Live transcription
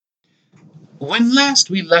When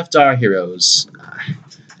last we left our heroes,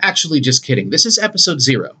 actually, just kidding. This is episode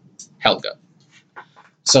 0, Helga.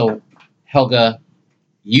 So, Helga,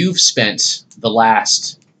 you've spent the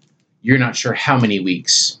last, you're not sure how many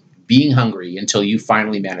weeks, being hungry until you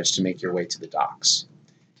finally managed to make your way to the docks.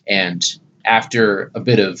 And after a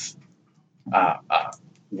bit of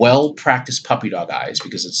well-practiced puppy dog eyes,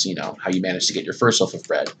 because it's, how you managed to get your first loaf of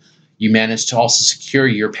bread, you managed to also secure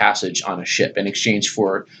your passage on a ship in exchange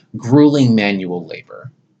for grueling manual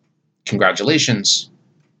labor. Congratulations,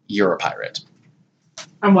 you're a pirate.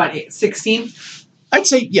 I'm what, 16? I'd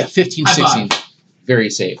say, 15, 16. Very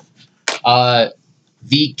safe.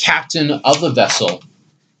 The captain of the vessel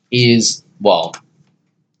is,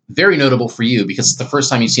 very notable for you because it's the first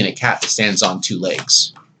time you've seen a cat that stands on 2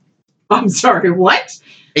 legs. I'm sorry, what?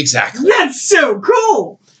 Exactly. That's so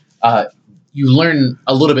cool! You learn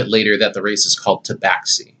a little bit later that the race is called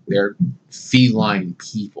Tabaxi. They're feline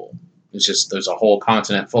people. It's just, there's a whole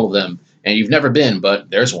continent full of them, and you've never been, but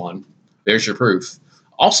there's one. There's your proof.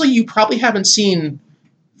 Also, you probably haven't seen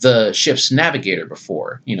the ship's navigator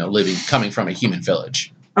before, coming from a human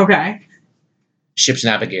village. Okay. Ship's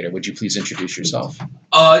navigator, would you please introduce yourself?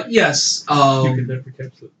 Yes. You can never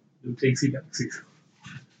catch it. It takes you back.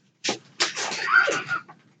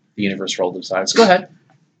 The universe rolled decides. Go ahead.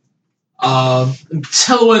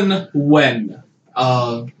 Telwyn Wen.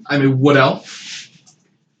 I'm a wood elf.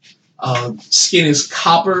 Skin is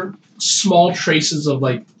copper. Small traces of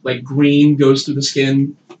like green goes through the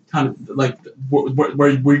skin, kind of like where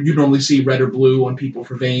you normally see red or blue on people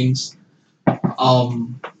for veins.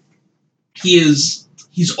 He's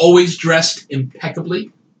always dressed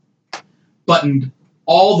impeccably, buttoned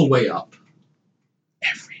all the way up.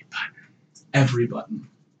 Every button.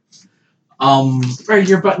 Are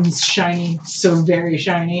your buttons shiny? So very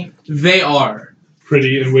shiny? They are.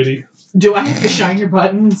 Pretty and witty. Do I have to shine your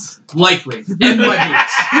buttons? Likely. In my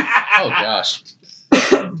boots. Oh, gosh.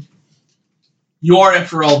 You are,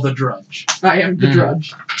 after all, the drudge. I am the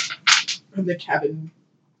drudge. I'm the cabin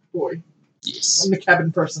boy. Yes. I'm the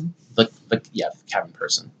cabin person. The cabin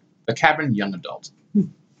person. The cabin young adult.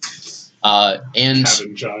 And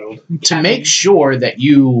Cabin child. to make sure that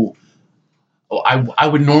you... I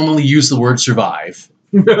would normally use the word survive,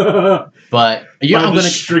 but By I'm the going to...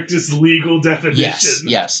 strictest legal definition.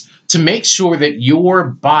 Yes. To make sure that your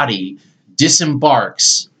body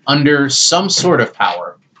disembarks under some sort of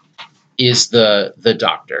power is the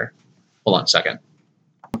doctor. Hold on a second.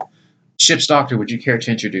 Ship's doctor, would you care to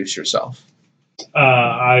introduce yourself?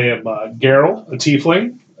 I am Geralt, a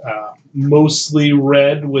tiefling, mostly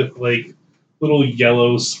red with little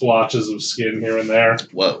yellow splotches of skin here and there.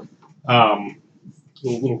 Whoa.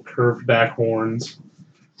 Little curved back horns,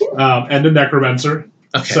 and a necromancer.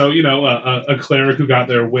 Okay. So a cleric who got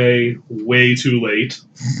there way too late.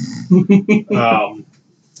 And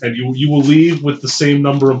you will leave with the same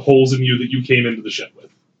number of holes in you that you came into the ship with.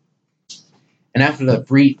 And after the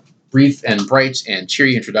brief and bright and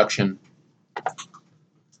cheery introduction,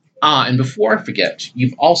 and before I forget,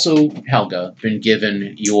 you've also, Helga, been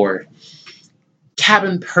given your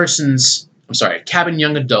cabin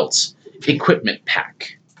young adults equipment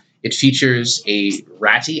pack. It features a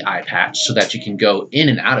ratty eye patch so that you can go in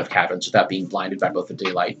and out of cabins without being blinded by both the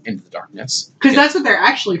daylight and the darkness. Because that's what they're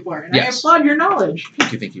actually for, and Yes. I applaud your knowledge.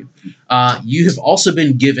 Thank you. You have also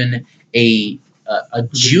been given a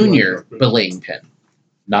junior belaying pin.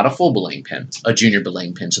 Not a full belaying pin, a junior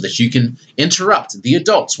belaying pin, so that you can interrupt the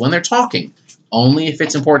adults when they're talking, only if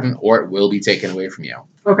it's important or it will be taken away from you.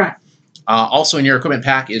 Okay. Also in your equipment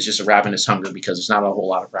pack is just a ravenous hunger because there's not a whole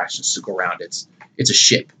lot of rations to go around. It's a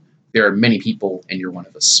ship. There are many people, and you're one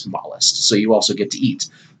of the smallest, so you also get to eat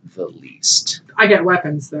the least. I get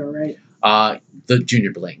weapons, though, right? The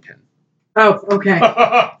junior belaying pin. Oh, okay.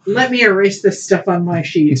 Let me erase this stuff on my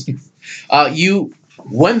sheet.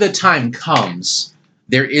 When the time comes,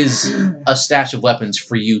 there is a stash of weapons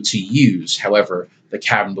for you to use. However, the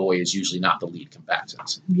cabin boy is usually not the lead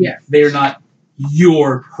combatant. Yeah. They're not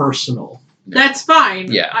your personal. No. That's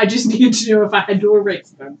fine. Yeah. I just needed to know if I had to erase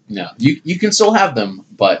them. No, you can still have them,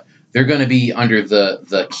 but they're going to be under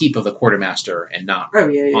the keep of the quartermaster and not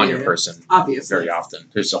on your person. Obviously. Very often.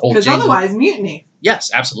 There's a whole Because jangle. otherwise, mutiny.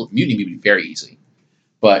 Yes, absolutely. Mutiny would be very easy.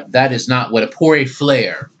 But that is not what a Poire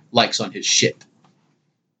Flare likes on his ship.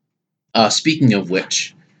 Speaking of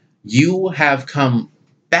which, you have come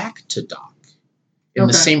back to dock in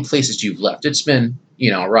the same place as you've left. It's been,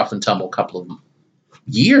 a rough and tumble couple of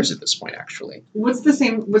years at this point, actually. What's the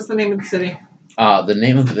name of the city? The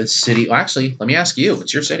name of the city... Well, actually, let me ask you.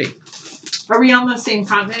 What's your city? Are we on the same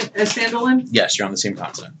continent as Sandalin? Yes, you're on the same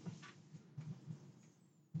continent.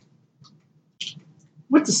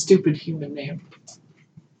 What's a stupid human name?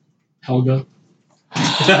 Helga. Ow!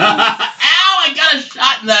 I got a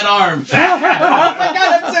shot in that arm. Oh my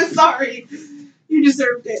god, I'm so sorry. You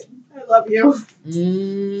deserved it. I love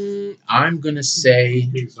you. I'm gonna say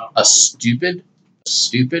He's not a wrong.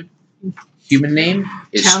 stupid human name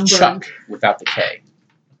is Townberg. Chuck without the K.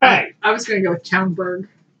 Hey! I was gonna go with Townberg.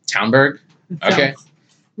 Townberg. That Okay. sounds-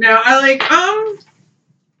 No, I like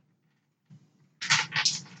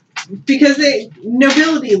because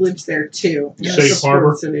nobility lives there too. Yeah. It's a Safe Harbor.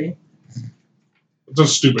 port city. It's a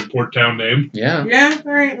stupid port town name. Yeah. Yeah,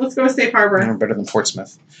 all right, let's go with Safe Harbor. Better than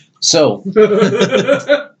Portsmouth. So,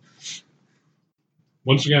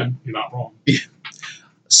 Once again, you're not wrong.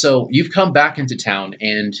 so you've come back into town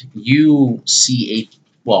and you see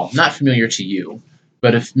not familiar to you,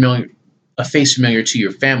 but a face familiar to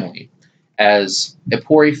your family, as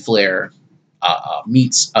Epori Flair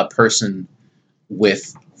meets a person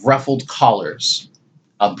with ruffled collars,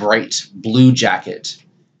 a bright blue jacket,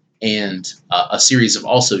 and a series of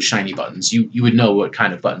also shiny buttons. You would know what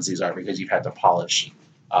kind of buttons these are because you've had to polish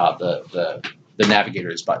the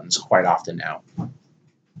navigator's buttons quite often now.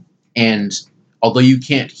 And although you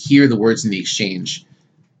can't hear the words in the exchange,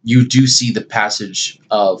 you do see the passage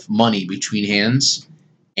of money between hands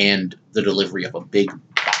and the delivery of a big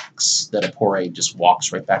box that Epori just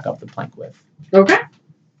walks right back up the plank with. Okay.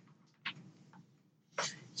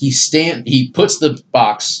 He puts the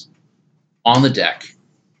box on the deck,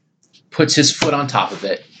 puts his foot on top of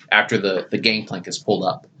it after the gangplank is pulled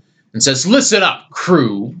up, and says, "Listen up,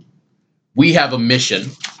 crew. We have a mission.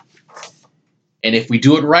 And if we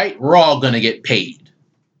do it right, we're all going to get paid.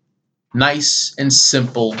 Nice and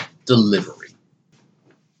simple delivery.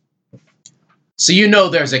 So you know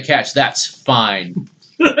there's a catch. That's fine."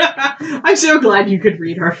 I'm so glad you could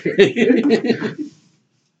read our face.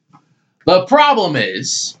 The problem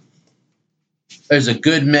is, there's a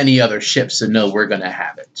good many other ships that know we're going to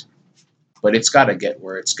have it. But it's got to get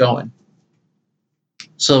where it's going.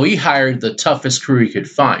 So we hired the toughest crew we could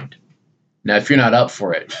find. Now, if you're not up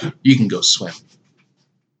for it, you can go swim.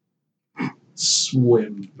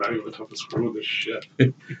 Swim. Not even the toughest crew of this shit.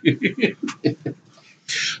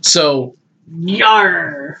 So,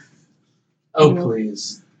 Yarr. Oh,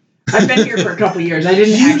 please. I've been here for a couple years. I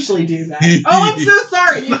didn't actually do that. Oh, I'm so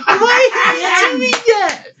sorry. why are you doing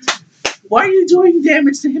that? Why are you doing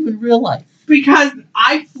damage to him in real life? Because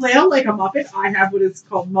I flail like a Muppet. I have what is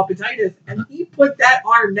called Muppetitis, and he put that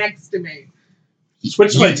arm next to me.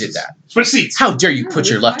 Switch You places. did that. Switch seats. How dare you put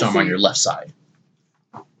Oh, your left I arm on see. your left side?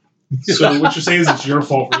 So what you're saying is it's your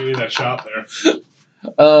fault for getting that shot there.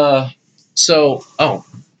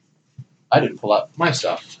 I didn't pull out my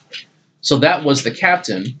stuff. So that was the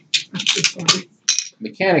captain I'm so sorry.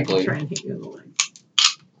 mechanically Try and hit you in the leg.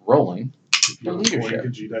 rolling. You're leadership. pointing to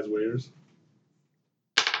G-Dad's waiters.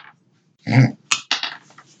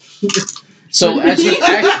 So as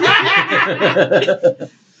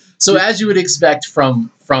you would expect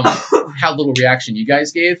from how little reaction you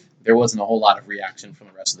guys gave, there wasn't a whole lot of reaction from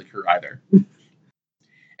the rest of the crew either.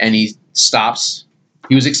 And he stops.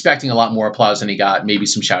 He was expecting a lot more applause than he got, maybe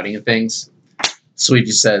some shouting and things. So he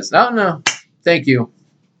just says, "Oh no, thank you.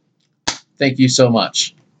 Thank you so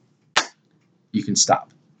much. You can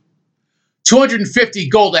stop. 250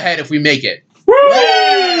 gold ahead if we make it."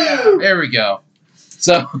 Woo! There we go.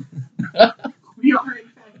 So We are in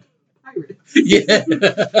fact pirates. yeah.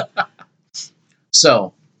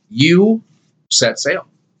 So you set sail.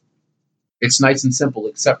 It's nice and simple,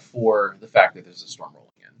 except for the fact that there's a storm rolling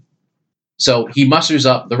in. So he musters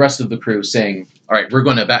up the rest of the crew, saying, "All right, we're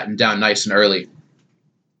going to batten down nice and early.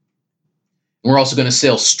 And we're also going to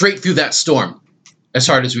sail straight through that storm as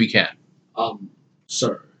hard as we can."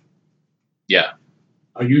 Sir. Yeah.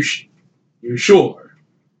 Are you you sure?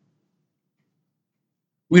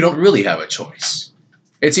 We don't really have a choice.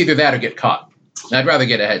 It's either that or get caught. And I'd rather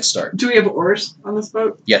get a head start. Do we have oars on this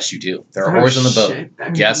boat? Yes, you do. There are oars on the boat. Shit. That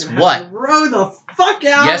means Guess I'm gonna what? have to row the fuck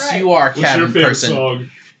out. Yes, you are, What's your cabin favorite person. song?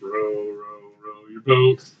 Row, row, row your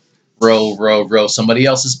boat. Row, row, row somebody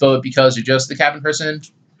else's boat because you're just the cabin person.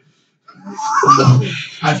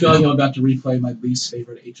 I feel like I'm about to replay my least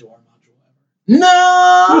favorite HOR module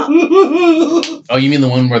No! Oh, you mean the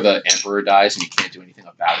one where the emperor dies and you can't do anything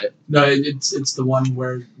about it? No, it's the one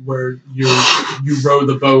where you row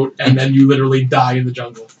the boat and then you literally die in the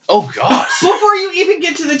jungle. Oh, God. Before you even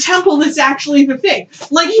get to the temple, that's actually the thing.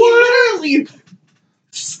 Like, he literally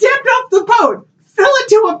stepped off the boat, fell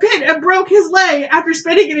into a pit, and broke his leg after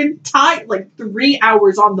spending an entire, 3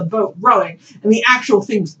 hours on the boat rowing, and the actual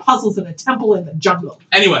thing was puzzles in a temple in the jungle.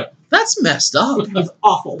 Anyway, That's messed up. It was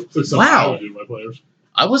awful. That's Wow. how I do my players.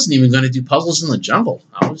 I wasn't even going to do puzzles in the jungle.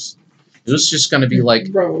 I was It was just going to be like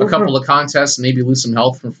a couple of contests, maybe lose some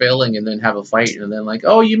health from failing, and then have a fight, and then like,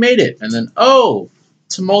 oh, you made it, and then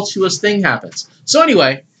tumultuous thing happens. So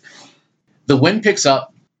anyway, the wind picks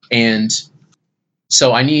up, and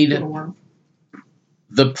so I need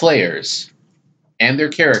the players and their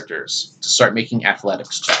characters to start making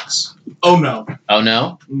athletics checks. Oh no. Oh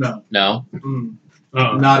no? No. No?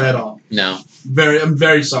 Not at all. No. I'm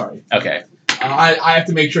very sorry. Okay. I have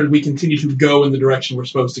to make sure that we continue to go in the direction we're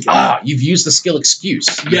supposed to go. You've used the skill excuse.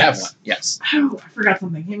 You have one. Yes. Oh, I forgot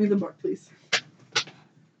something. Hand me the book, please.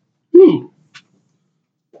 Ooh.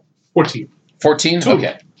 14. 14? Two.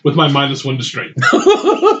 Okay. With my -1 to strength.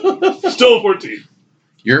 Still a 14.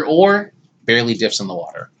 Your oar barely dips in the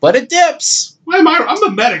water. But it dips! Why am I'm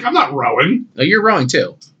the medic. I'm not rowing. No, you're rowing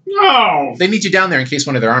too. No. They need you down there in case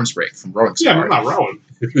one of their arms break from rowing so Yeah, hard. I'm not rowing.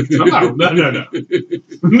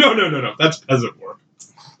 No. That's peasant work.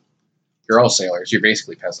 You're all sailors. You're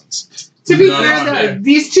basically peasants. To be No, fair, no, though, no.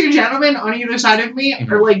 these two gentlemen on either side of me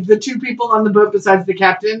are like the two people on the boat besides the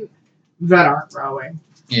captain that aren't rowing.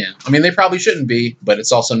 Yeah. I mean, they probably shouldn't be, but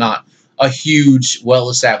it's also not a huge,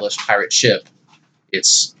 well-established pirate ship.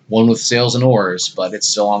 It's one with sails and oars, but it's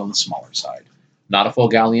still on the smaller side. Not a full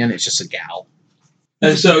galleon. It's just a gal.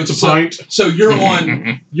 And so It's a pint. So you're on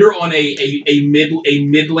a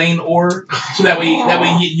mid lane oar, so that way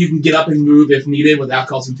you can get up and move if needed without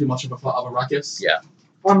causing too much of a ruckus. Yeah.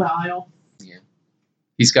 On the aisle.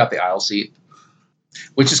 He's got the aisle seat,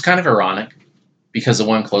 which is kind of ironic because the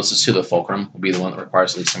one closest to the fulcrum will be the one that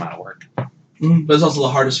requires the least amount of work. But it's also the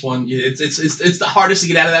hardest one. It's the hardest to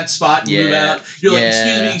get out of that spot. And move Yeah. out. You're like,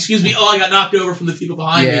 Yeah. excuse me. Oh, I got knocked over from the people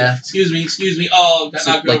behind me. Yeah. Excuse me. Oh, got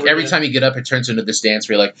So, knocked like over. every again. time you get up, it turns into this dance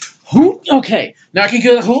where you're like, "Whoo, okay, now I can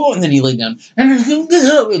go, whoo," and then you lay down, and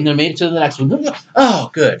then made it to the next one.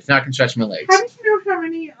 Oh, good. Now I can stretch my legs. How did you know how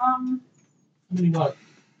many How many what?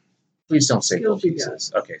 Please don't say skills gold you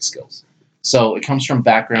pieces. Okay, skills. So it comes from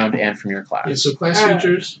background and from your class. Yeah, so class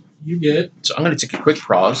features, you get. So I'm going to take a quick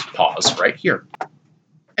pause right here,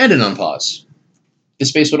 and an unpause. This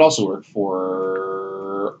space would also work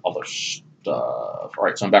for other stuff. All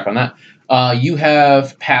right, so I'm back on that. You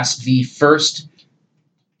have passed the first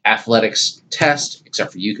athletics test,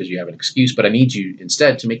 except for you because you have an excuse, but I need you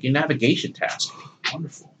instead to make a navigation task.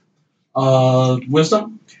 Wonderful.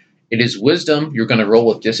 Wisdom? It is wisdom. You're going to roll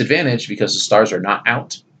with disadvantage because the stars are not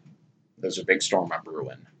out. There's a big storm on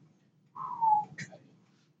brewing.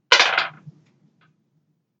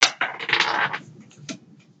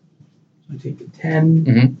 I take the 10.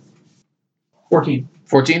 Mhm. 14.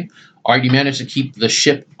 14. All right, you managed to keep the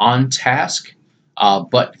ship on task,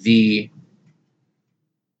 but the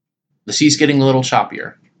sea's getting a little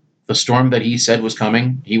choppier. The storm that he said was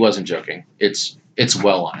coming, he wasn't joking. It's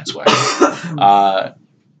well on its way.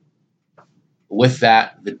 With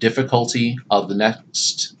that, the difficulty of the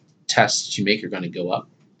next tests you make are going to go up.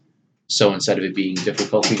 So instead of it being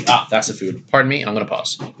difficulty, that's the food. Pardon me, I'm going to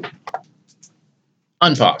pause.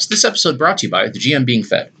 Unpause. This episode brought to you by the GM being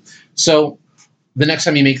fed. So the next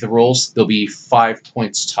time you make the rolls, they'll be 5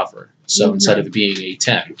 points tougher. So instead of it being a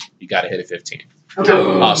 10, you got to hit a 15. Okay.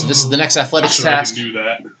 So this is the next athletics Sure, I task. can do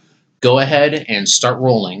that. Go ahead and start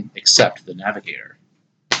rolling, except the navigator.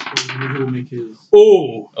 He'll make his.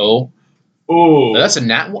 Oh. That's a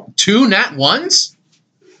nat one. 2 nat ones?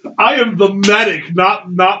 I am the medic, not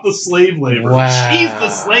the slave labor. Wow. She's the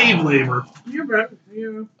slave labor. You're right.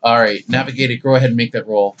 You All right, navigator, go ahead and make that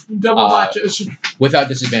roll. double Uh, notches. Without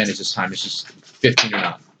disadvantage this time. It's just 15 or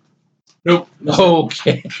not. Nope.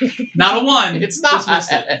 Okay. Not a 1. It's not. Just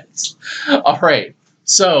missed it. All right.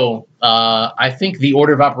 So I think the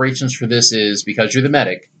order of operations for this is because you're the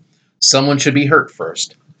medic, someone should be hurt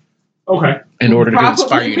first Okay. in order to Probably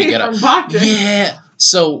inspire you to get up. from Bogdan. Yeah.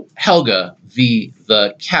 So Helga, the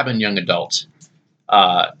cabin young adult,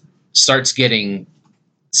 starts getting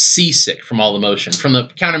seasick from all the motion, from the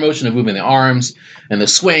counter motion of moving the arms and the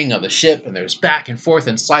swing of the ship, and there's back and forth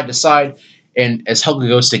and side to side. And as Helga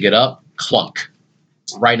goes to get up, clunk,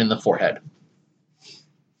 right in the forehead.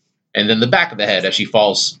 And then the back of the head as she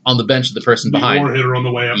falls on the bench of the person The behind. oar hit her on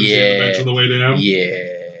the way up. Yeah. And the bench on the way down. Yeah.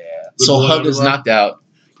 The So blood Helga's everywhere. knocked out.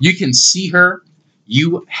 You can see her.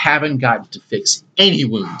 You haven't gotten to fix any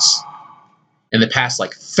wounds in the past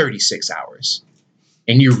 36 hours.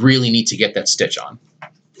 And you really need to get that stitch on.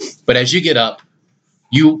 But as you get up,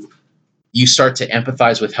 you start to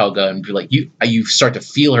empathize with Helga and be like, you start to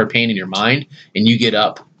feel her pain in your mind, and you get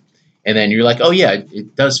up, and then you're like, oh yeah,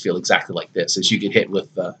 it does feel exactly like this as you get hit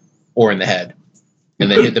with the oar in the head, and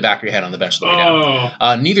then hit the back of your head on the bench on the way down.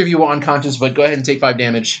 Oh. Neither of you are unconscious, but go ahead and take 5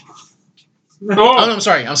 damage. Oh, no, I'm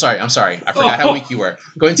sorry. I forgot how weak you were.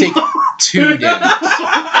 Go ahead and take 2 damage.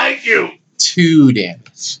 Thank you. 2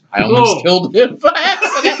 damage. I almost killed him by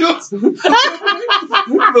accident.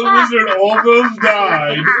 The wizard almost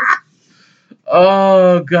died.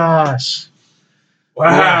 Oh, gosh.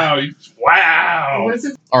 Wow. Wow. What is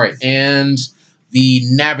it? All right, and the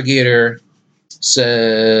navigator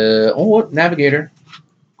says, navigator,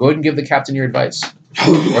 go ahead and give the captain your advice.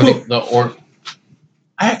 Or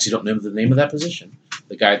I actually don't know the name of that position.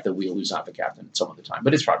 The guy at the wheel who's not the captain some of the time,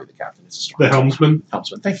 but it's probably the captain. It's a strong The helmsman?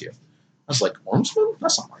 Helmsman, thank you. I was like, Ormsman?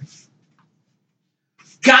 That's not right.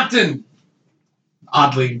 Captain!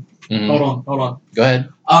 Oddly. Mhm. Hold on. Go ahead.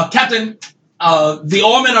 Captain, the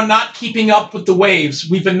oarmen are not keeping up with the waves.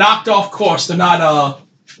 We've been knocked off course. They're not,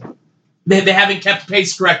 they haven't kept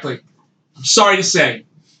pace correctly. I'm sorry to say.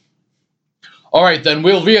 All right, then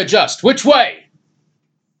we'll readjust. Which way?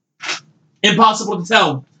 Impossible to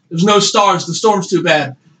tell. There's no stars. The storm's too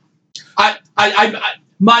bad.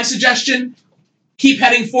 My suggestion, keep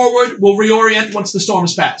heading forward. We'll reorient once the storm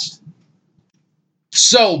has passed.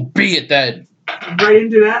 So be it then. Right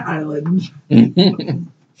into that island.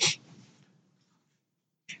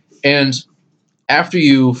 And after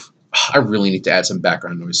I really need to add some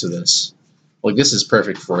background noise to this. Like, this is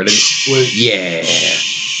perfect for it. Yeah.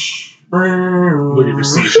 Looking for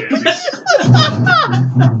sea shanties.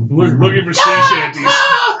 Looking for sea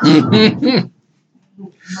shanties.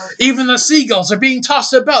 Even the seagulls are being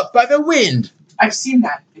tossed about by the wind. I've seen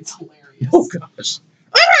that. It's hilarious. Oh, gosh.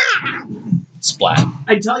 Splat.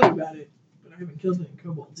 I'd tell you about it, but I haven't killed any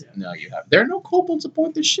kobolds yet. No, you have. There are no kobolds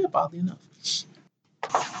aboard this ship, oddly enough.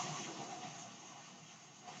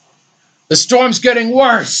 The storm's getting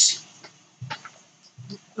worse.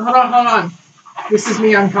 Hold on. This is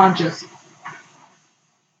me unconscious.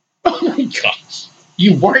 Oh my gosh.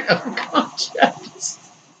 You weren't unconscious.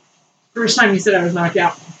 First time you said I was knocked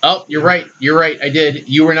out. Oh, you're right. I did.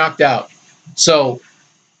 You were knocked out. So,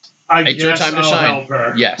 I it's your guess time to I'll shine. help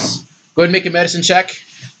her. Yes. Go ahead and make a medicine check.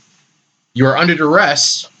 You are under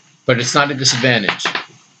duress, but it's not a disadvantage.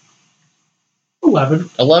 11.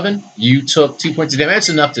 11. You took 2 points of damage. That's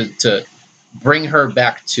enough to bring her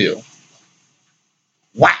back to.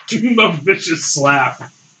 Whack! A vicious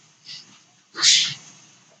slap.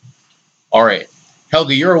 All right.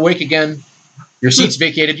 Helga, you're awake again. Your seat's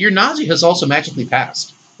vacated. Your nausea has also magically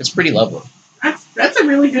passed. It's pretty lovely. That's a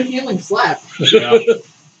really good healing slap. Yeah.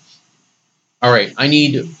 All right. I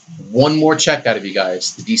need one more check out of you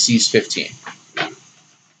guys. The DC's 15.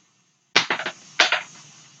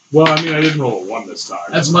 Well, I mean, I didn't roll a 1 this time.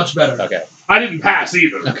 That's much better. Okay. I didn't pass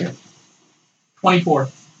either. Okay. 24.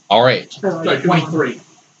 All right. Sorry, 23.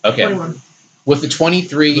 Okay. 21. With the The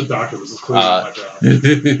 23, doctor was as close as my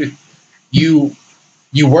job.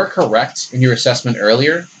 you were correct in your assessment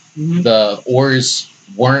earlier. Mm-hmm. The oars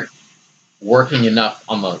weren't working enough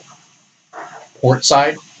on the port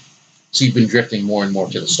side, so you've been drifting more and more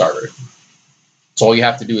to the starboard. So all you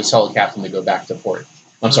have to do is tell the captain to go back to port.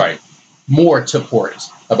 I'm sorry, more to port,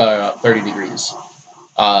 about 30 degrees.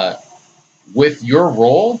 With your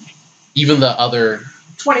roll, even the other...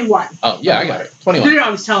 21. Oh, yeah, I got it. No, 21. I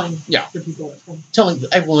was telling Yeah. the people at home. Telling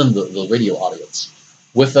everyone in the radio audience.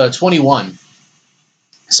 With 21...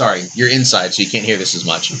 Sorry, you're inside, so you can't hear this as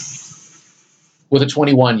much. With a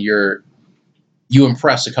 21, you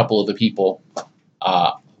impress a couple of the people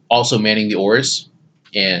also manning the oars,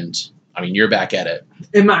 and I mean, you're back at it.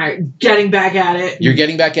 Am I getting back at it? You're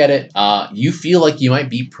getting back at it. You feel like you might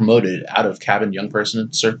be promoted out of cabin young person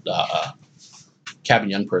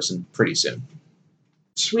pretty soon.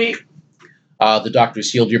 Sweet. The doctor's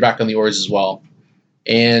healed. You're back on the oars as well,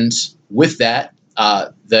 and with that,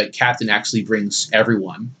 the captain actually brings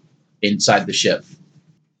everyone inside the ship,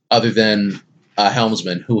 other than a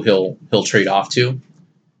helmsman who he'll trade off to,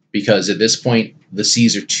 because at this point the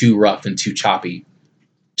seas are too rough and too choppy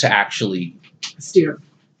to actually Steer.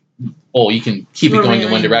 Oh, you can keep it going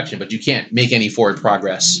in one Right. direction, but you can't make any forward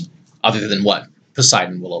progress other than what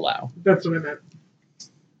Poseidon will allow. That's what I meant.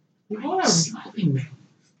 What am slapping me?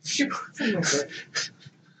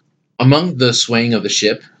 Among the swaying of the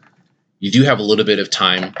ship, you do have a little bit of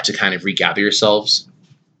time to kind of regather yourselves.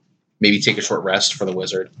 Maybe take a short rest for the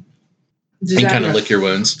wizard Does and that, kind of lick your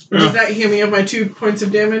wounds. does that heal me of my 2 points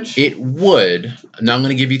of damage? It would. Now I'm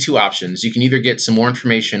going to give you two options. You can either get some more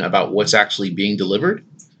information about what's actually being delivered,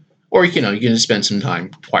 or you can just spend some time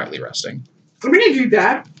quietly resting. I'm going to do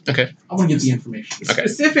that Okay. I want to get the information. Okay.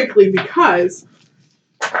 specifically because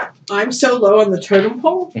I'm so low on the totem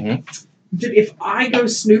pole Mhm. that if I go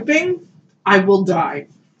snooping, I will die.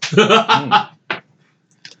 I'll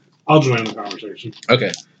join the conversation.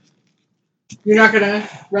 Okay. You're not going to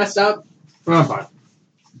rest up? I'm fine.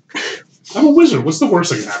 I'm a wizard. What's the worst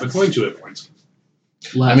that can happen? 22 hit points.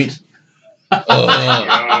 I mean,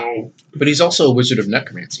 No. but he's also a wizard of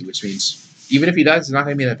necromancy, which means even if he dies, it's not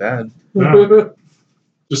going to be that bad. No.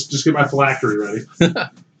 Just get my phylactery ready.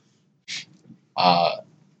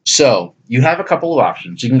 So you have a couple of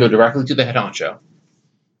options. You can go directly to the head honcho.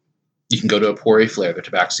 You can go to a Poire Flair, the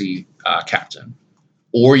Tabaxi captain,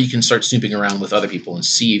 or you can start snooping around with other people and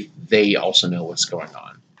see if they also know what's going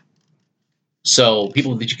on. So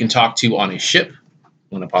people that you can talk to on a ship. I'm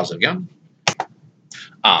going to pause it again.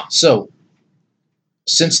 So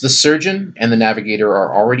since the surgeon and the navigator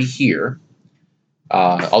are already here,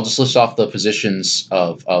 I'll just list off the positions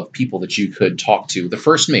of people that you could talk to. The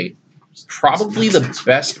first mate, probably the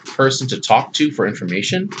best person to talk to for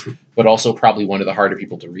information, but also probably one of the harder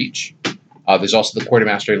people to reach. There's also the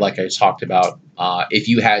quartermaster, like I talked about. If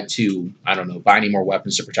you had to, I don't know, buy any more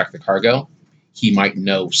weapons to protect the cargo, he might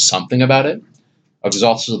know something about it. There's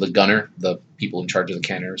also the gunner, the people in charge of the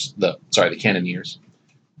cannoneers. The cannoneers.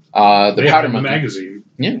 The powder monkey. The magazine.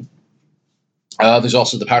 Yeah. There's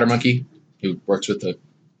also the powder monkey, who works with the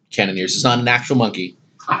cannoneers. It's not an actual monkey.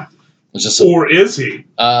 It's just Or is he?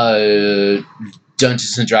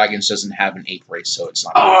 Dungeons and Dragons doesn't have an ape race, so it's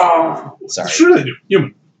not. Oh, Sorry. Sure they do.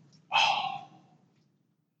 Human.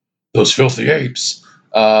 Those filthy apes.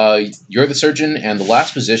 You're the surgeon, and the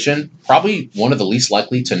last position, probably one of the least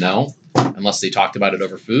likely to know, unless they talked about it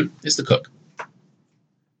over food, is the cook.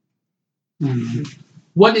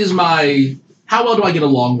 What is my... How well do I get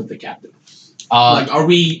along with the captain? Are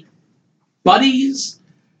we buddies?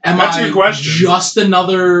 Am That's I your question. just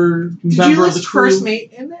another Did member you of the list crew? first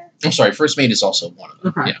mate in there? I'm sorry, first mate is also one of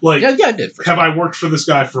them. Okay. Yeah, Like, yeah, I did. First have mate. I worked for this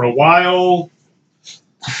guy for a while?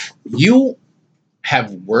 You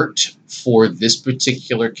have worked for this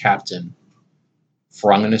particular captain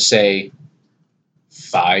for, I'm going to say,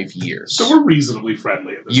 5 years. So we're reasonably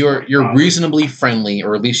friendly at this point. You're reasonably friendly,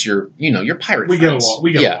 or at least you're pirate We get friends. along.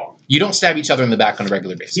 We get Yeah. along. You don't stab each other in the back on a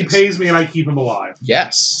regular basis. He pays me and I keep him alive.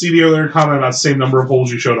 Yes. See the other comment about the same number of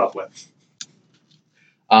holes you showed up with.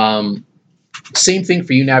 Same thing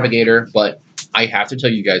for you, Navigator, but I have to tell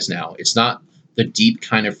you guys now, it's not the deep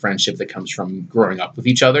kind of friendship that comes from growing up with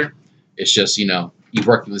each other. It's just, you've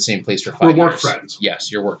worked in the same place for 5 years. We're work friends. Yes,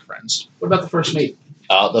 you're work friends. What about the first mate?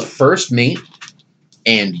 The first mate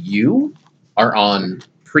and you are on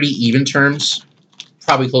pretty even terms,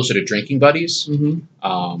 probably closer to drinking buddies. Mm-hmm.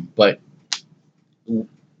 But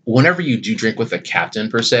whenever you do drink with a captain,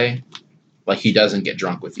 per se, like, he doesn't get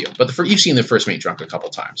drunk with you. But you've seen the first mate drunk a couple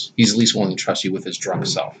times. He's at least willing to trust you with his drunk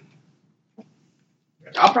self.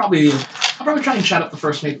 I'll probably try and chat up the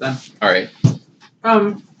first mate then. All right,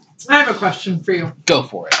 I have a question for you. go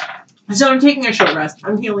for it. So I'm taking a short rest.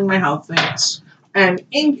 I'm healing my health things. And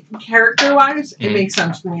in character-wise, it Mhm. makes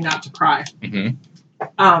sense for me not to cry.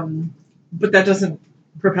 Mm-hmm. But that doesn't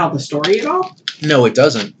propel the story at all. No, it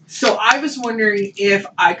doesn't. So I was wondering if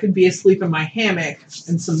I could be asleep in my hammock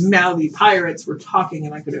and some mouthy pirates were talking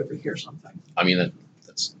and I could overhear something. I mean,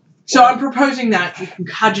 that's... So I'm proposing that you can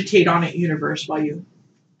cogitate on it, universe, while you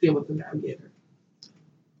deal with the navigator.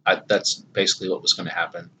 That's basically what was going to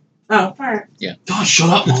happen. Oh, all right. God, shut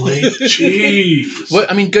up, Molly. Jeez. Well,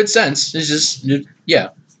 I mean, good sense. It's just, yeah.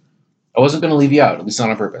 I wasn't going to leave you out, at least not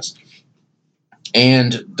on purpose.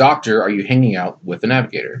 And, Doctor, are you hanging out with the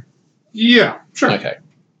navigator? Yeah, sure. Okay.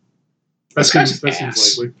 That This guy's seems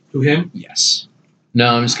ass. likely. Who, him? Yes.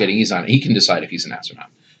 No, I'm just kidding. He's not. He can decide if he's an ass or not.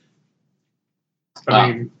 I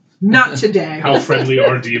mean, Not today. how friendly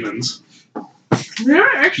are demons?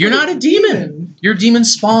 You're You're not a demon. You're demon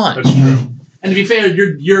spawn. That's true. And to be fair,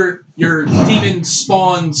 you're demon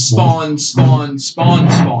spawn.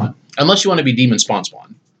 Unless you want to be demon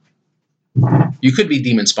spawn. You could be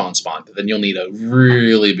demon spawn, but then you'll need a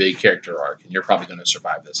really big character arc, and you're probably going to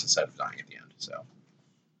survive this instead of dying at the end. So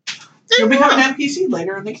You'll become an NPC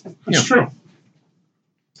later in the game. That's true.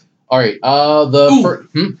 all right.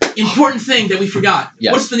 Ooh. Important thing that we forgot.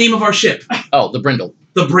 Yes. What's the name of our ship? Oh, the Brindle.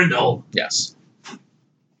 The Brindle. Yes,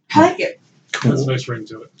 I like it. cool. That's a nice ring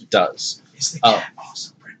to it. It does. Is the Oh. cat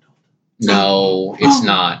also Brindle? No, it's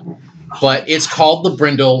not. But it's called the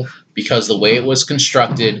Brindle because the way it was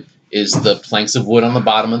constructed is the planks of wood on the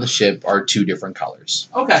bottom of the ship are 2 different colors.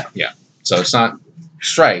 Okay. So it's not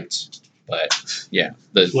striped, but yeah,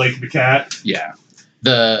 Like the cat.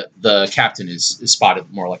 the captain is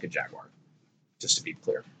spotted more like a jaguar. Just to be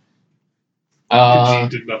clear. Khajiit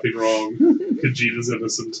did nothing wrong. Khajiit is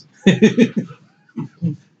innocent.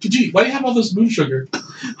 Khajiit, why do you have all this moon sugar?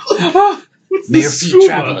 What's May this your feet scuba?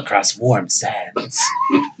 travel across warm sands.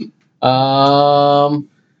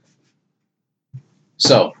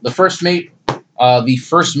 So the first mate, The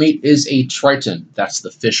first mate is a Triton. That's the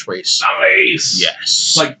fish race. Nice.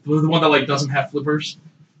 Yes. Like the one that like doesn't have flippers.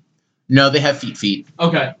 No, they have feet.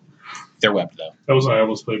 Okay. They're webbed though. That was how I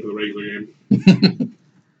almost played for the regular game.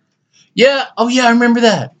 Yeah. Oh yeah, I remember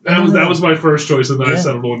that. That was my first choice, and then I Yeah.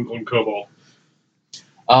 settled on Cobalt.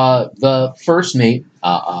 The first mate,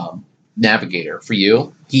 Navigator, for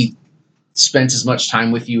you, he spends as much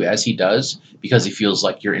time with you as he does because he feels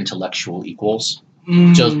like you're intellectual equals.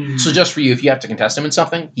 So just for you, if you have to contest him in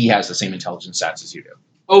something, he has the same intelligence stats as you do.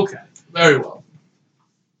 Okay, very well.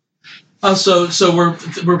 So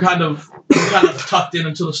we're kind of tucked in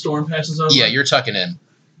until the storm passes over. Yeah, you're tucking in.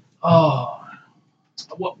 Oh,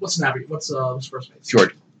 what's Navi? What's first name?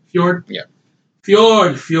 Fjord. Fjord. Yeah.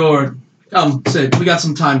 Fjord. Come, Sid. We got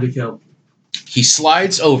some time to kill. He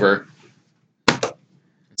slides over and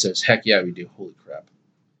says, "Heck yeah, we do. Holy crap."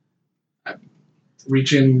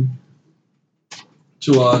 Reach in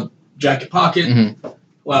to a jacket pocket. Mm-hmm.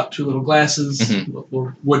 Pull out 2 little glasses. Mhm.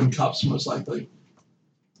 Or wooden cups, most likely.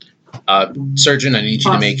 Surgeon, I need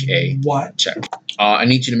you to make a what? check. I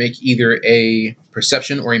need you to make either a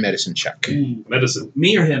perception or a medicine check. Ooh, medicine.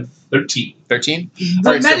 Me or him? 13. 13? The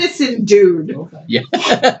Alright, so- medicine dude. Okay. Yeah.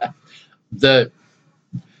 the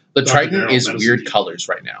Dr. Triton Darryl, is medicine. weird colors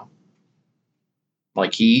right now.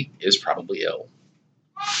 Like, he is probably ill.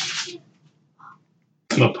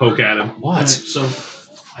 I'm gonna poke at him. What? Alright, so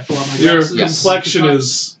I pull out my Your glasses. Yes. complexion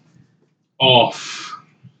is off.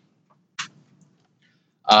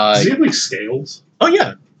 Does he have like scales? Oh,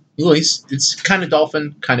 yeah. Well, it's kind of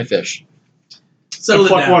dolphin, kind of fish. Settle I it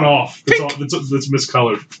pluck down. one off. That's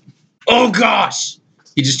miscolored. Oh, gosh!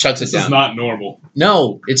 He just chucks This it down. is not normal.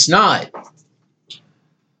 No, it's not.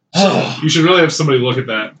 You should really have somebody look at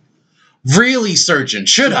that. Really, surgeon?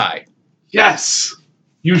 Should I? Yes,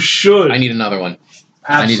 you should. I need another one.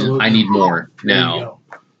 Absolutely. I need more There you now. go.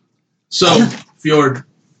 So, Fjord,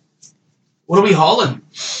 what are we hauling?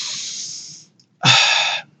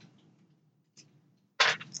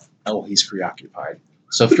 Oh, he's preoccupied.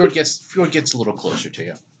 So Fjord gets a little closer to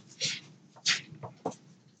you.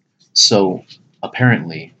 So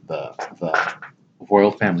apparently, the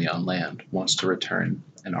royal family on land wants to return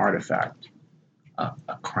an artifact, a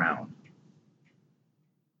crown.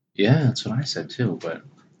 Yeah, that's what I said too. But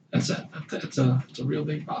It's a real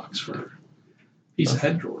big box for a piece of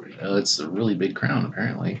head jewelry. it's a really big crown,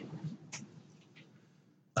 apparently.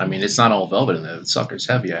 I mean, it's not all velvet in there. The sucker's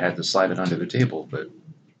heavy. I had to slide it under the table, but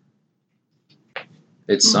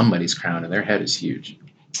it's somebody's crown, and their head is huge.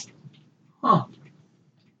 Huh.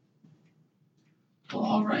 Well,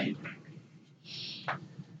 all right.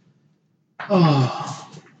 Oh,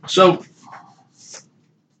 so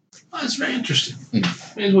that's very interesting.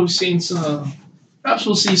 Maybe we've seen some. Perhaps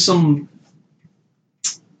we'll see some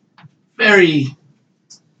very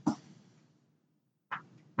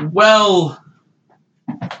well.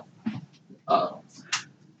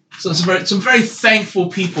 So some very thankful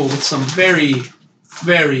people with some very,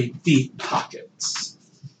 very deep pockets.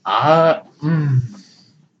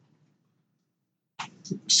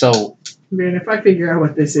 So Man, if I figure out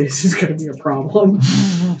what this is, it's going to be a problem.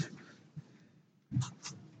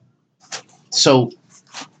 So,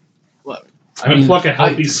 what? I'm gonna pluck a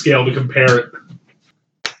healthy scale to compare it.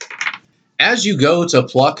 As you go to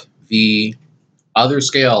pluck the other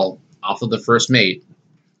scale off of the first mate,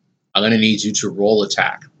 I'm going to need you to roll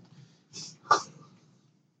attack.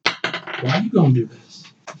 Why are you going to do this?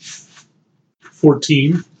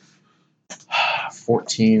 14.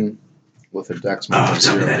 14 with a dex minus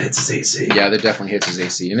 0. hits his AC. Yeah, that definitely hits his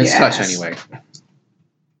AC, and it's touch Yes. anyway.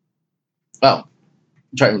 Well,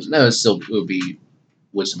 it would be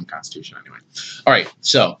wisdom and constitution anyway. All right,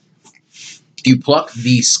 so you pluck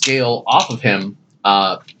the scale off of him,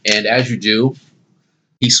 and as you do,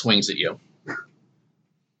 he swings at you.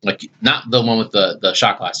 Like, not the one with the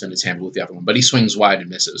shot glass in his hand, but with the other one, but he swings wide and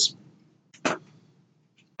misses.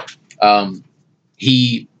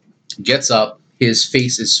 He gets up. His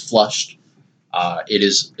face is flushed.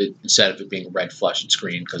 Instead of it being red flush, it's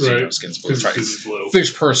green because Right. his skin's blue. Because Right. it's blue.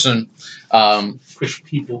 Fish person. Fish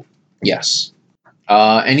people. Yes.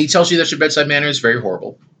 And he tells you that your bedside manner is very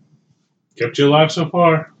horrible. Kept you alive so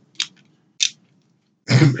far.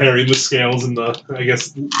 Comparing the scales in the, I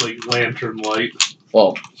guess, like lantern light.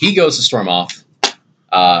 Well, he goes to storm off.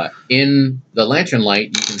 In the lantern light,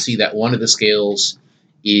 you can see that one of the scales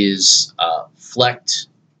is flecked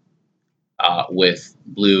with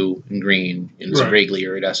blue and green, and it's Right. vaguely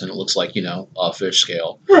iridescent. It looks like, a fish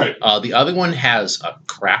scale. Right. The other one has a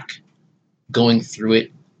crack going through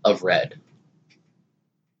it of red.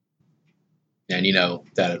 And you know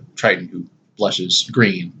that a Triton who blushes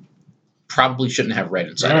green probably shouldn't have red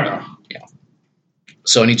inside of them. Yeah.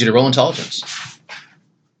 So I need you to roll intelligence.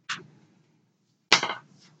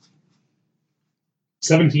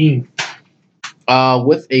 17.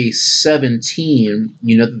 With a 17,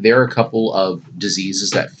 you know that there are a couple of diseases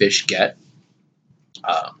that fish get.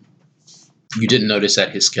 You didn't notice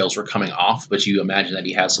that his scales were coming off, but you imagine that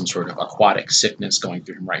he has some sort of aquatic sickness going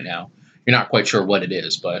through him right now. You're not quite sure what it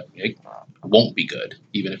is, but it won't be good,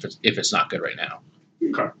 even if it's not good right now.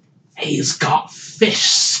 Okay. He's got fish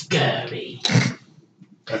scurvy.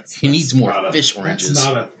 He needs more fish oranges. That's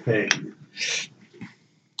not a thing.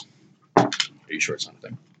 Are you sure it's not a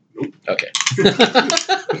thing? Nope. Okay.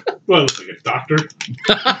 Well, I look like a doctor.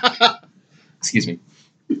 Excuse me.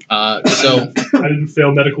 So I didn't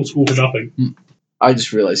fail medical school for nothing. I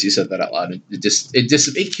just realized you said that out loud.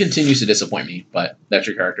 It continues to disappoint me, but that's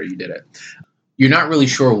your character. You did it. You're not really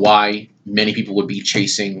sure why many people would be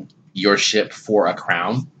chasing your ship for a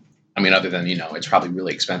crown. I mean, other than, it's probably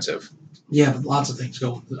really expensive. Yeah, but lots of things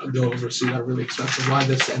go overseas that are really expensive. Why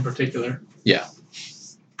this in particular? Yeah.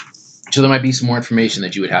 So there might be some more information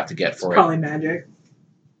that you would have to get for Probably magic.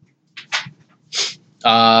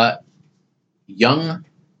 it. Young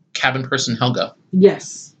cabin person Helga.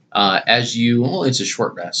 Yes. It's a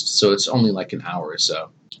short rest, so it's only like an hour or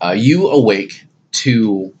so. You awake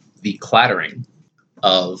to the clattering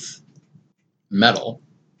of metal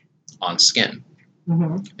on skin.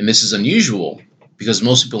 Mm-hmm. And this is unusual because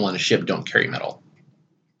most people on a ship don't carry metal.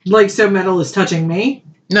 Like, so metal is touching me?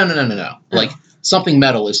 No. Like, something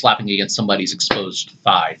metal is slapping against somebody's exposed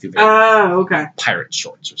thigh through their Oh, okay. pirate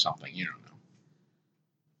shorts or something. You don't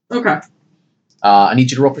know. Okay. I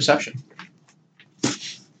need you to roll perception.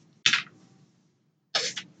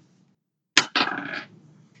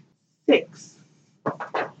 Six.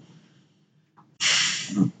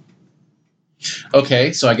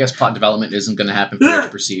 Okay, so I guess plot development isn't going to happen for you to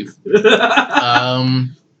perceive.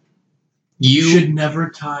 You should never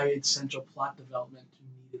tie essential plot development to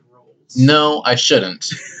needed roles. No, I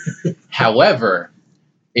shouldn't. However,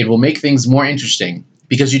 it will make things more interesting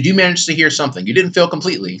because you do manage to hear something. You didn't fail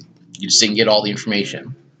completely. You just didn't get all the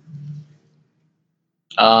information.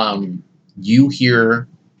 You hear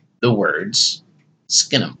the words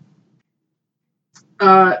 "skin 'em."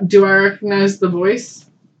 Do I recognize the voice?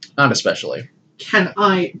 Not especially. Can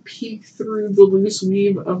I peek through the loose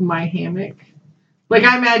weave of my hammock? Like,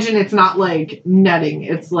 I imagine it's not like netting,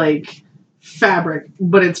 it's like fabric,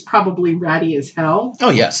 but it's probably ratty as hell. Oh,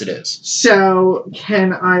 yes, it is. So,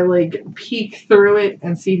 can I, like, peek through it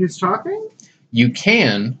and see who's talking? You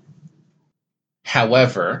can.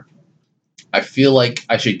 However, I feel like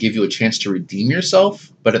I should give you a chance to redeem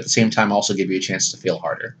yourself, but at the same time also give you a chance to feel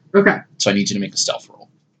harder. Okay. So I need you to make a stealth roll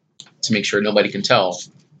to make sure nobody can tell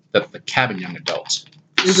that the cabin young adult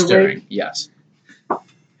is Is stirring. awake? Yes.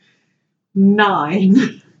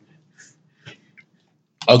 9.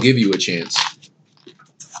 I'll give you a chance.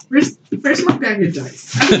 Where's my bag of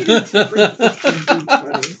dice? I need to take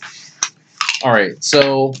buddy. All right,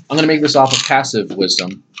 so I'm going to make this off of passive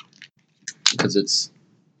wisdom because it's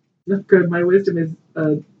That's good. My wisdom is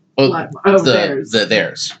theirs.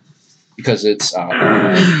 theirs because it's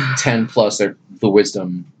 10 plus the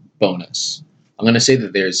wisdom bonus. I'm going to say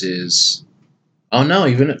that theirs is oh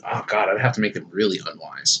god, I'd have to make it really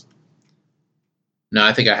unwise. No,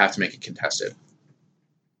 I think I have to make it contested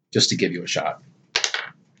just to give you a shot.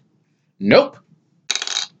 Nope.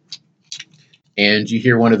 And you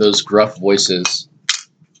hear one of those gruff voices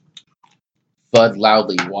thud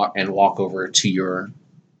loudly walk over to your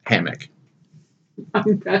hammock.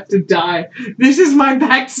 I'm about to die. This is my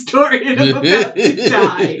backstory, and I'm about to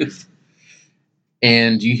die.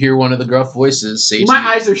 And you hear one of the gruff voices say,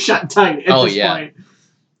 My eyes are shut tight at this point.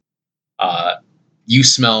 You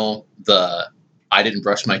smell the "I didn't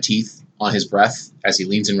brush my teeth" on his breath as he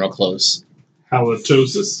leans in real close.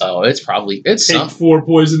 Halitosis. Oh, it's Take some. 4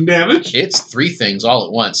 poison damage. It's 3 things all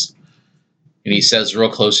at once. And he says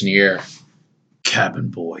real close in your ear, "Cabin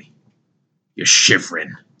boy, you're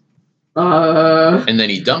shivering." And then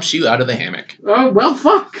he dumps you out of the hammock. Oh, well,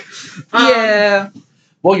 fuck.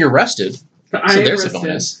 Well, you're rested, so there's rested. a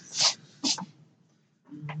bonus.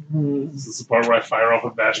 This is the part where I fire off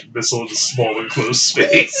a magic missile in a small enclosed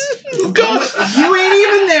space. God, You ain't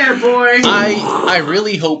even there, boy. I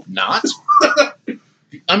really hope not.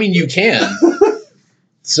 I mean, you can.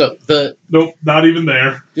 So Nope, not even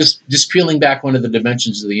there. just peeling back one of the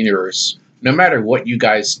dimensions of the universe. No matter what you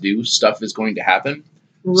guys do, stuff is going to happen.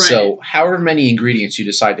 Right. So, however many ingredients you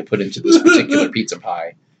decide to put into this particular pizza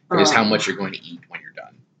pie is how much you're going to eat when you're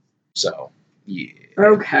done. So, yeah.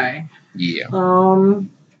 Okay. Yeah. I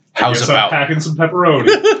How's guess about? I'm packing some pepperoni.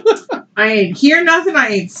 I ain't hear nothing, I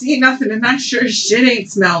ain't see nothing, and I sure as shit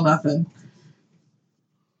ain't smell nothing.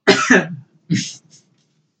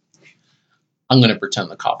 I'm going to pretend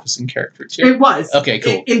the cop is in character too. It was. Okay,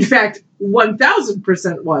 cool. In fact,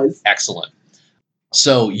 1000% was. Excellent.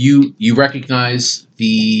 So you recognize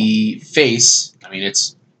the face. I mean,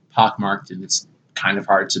 it's pockmarked and it's kind of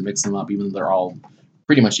hard to mix them up, even though they're all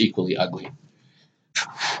pretty much equally ugly.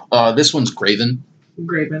 This one's Graven.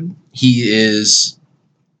 Graven. He is,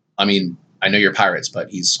 I mean, I know you're pirates, but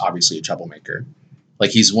he's obviously a troublemaker. Like,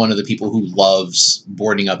 he's one of the people who loves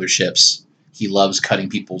boarding other ships. He loves cutting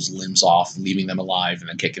people's limbs off, leaving them alive, and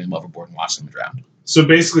then kicking them overboard and watching them drown. So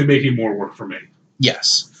basically making more work for me.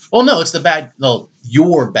 Yes. Well, no, it's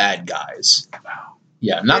your bad guys. Wow.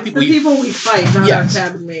 Yeah, not It's people. the people we fight, not Yes. our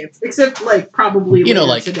cabin mates. Except, like, probably You know,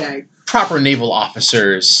 later like- today. Proper naval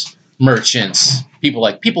officers, merchants,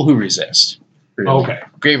 people who resist. Really. Okay.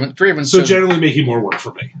 Graven. So generally making more work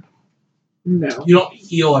for me. No. You don't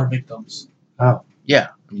heal our victims. Yeah.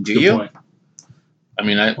 I mean, do Good you? point. I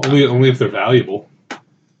mean, Only if they're valuable.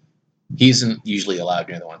 he isn't usually allowed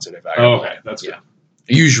near the ones that are Oh, valuable. okay, that's good.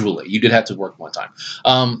 Usually, you did have to work one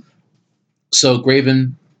time. So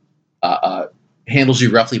Graven handles you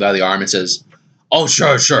roughly by the arm and says, "Oh,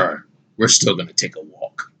 sure. We're still going to take a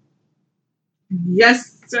walk."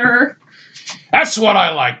 Yes, sir. That's what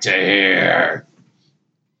I like to hear.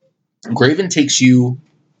 Graven takes you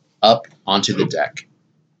up onto the deck.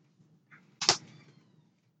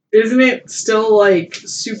 Isn't it still, like,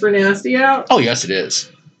 super nasty out? Oh, yes, it is.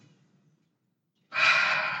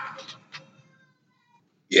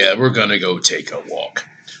 Yeah, we're gonna go take a walk.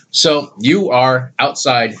 So you are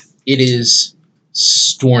outside. It is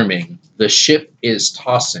storming. The ship is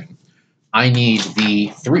tossing. I need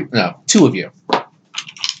two of you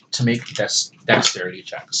to make dexterity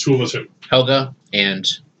checks. Two of us who? Helga and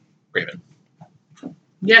Raven.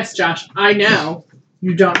 Yes, Josh. I know.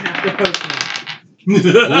 You don't have to poke me.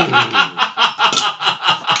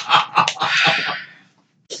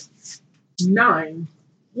 9.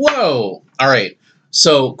 Whoa! All right.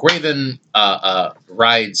 So Graven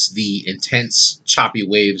rides the intense, choppy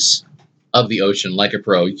waves of the ocean like a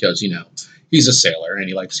pro because, he's a sailor and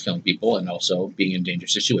he likes killing people and also being in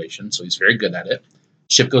dangerous situations, so he's very good at it.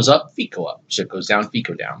 Ship goes up, feet go up. Ship goes down, feet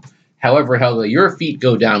go down. However, Helga, your feet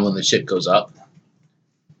go down when the ship goes up.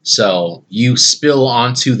 So you spill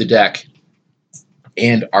onto the deck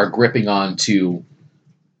and are gripping onto...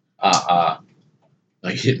 No,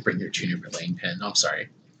 you didn't bring your junior relaying pin. I'm sorry.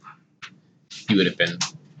 You would have been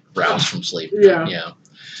roused from sleep. Yeah.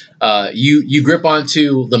 You grip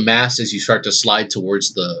onto the mast as you start to slide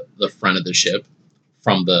towards the front of the ship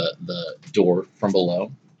from the door from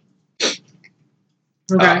below.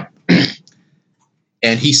 Okay.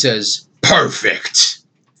 And he says, "Perfect."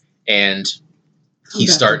 And he I'm about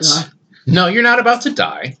to starts... die. No, you're not about to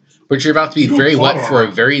die, but you're about to be very Plot wet for a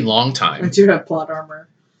armor. very long I time. do have plot armor.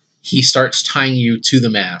 He starts tying you to the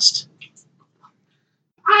mast.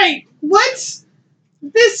 What?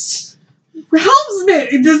 This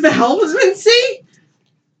helmsman. Does the helmsman see?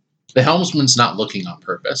 The helmsman's not looking on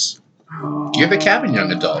purpose. You're the cabin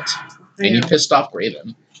young adult, and you pissed off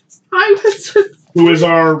Graven. I was. Who is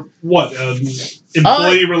our,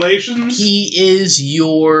 employee relations? He is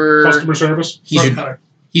your... Customer service? He's Throat your, cutter.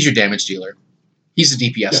 he's your damage dealer. He's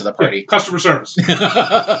the DPS of the party. Yeah, customer service.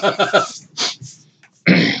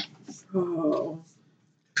 Oh.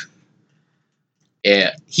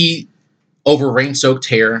 Yeah, he, over rain-soaked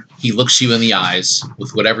hair, he looks you in the eyes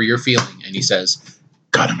with whatever you're feeling, and he says,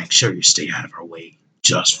 "Gotta make sure you stay out of our way,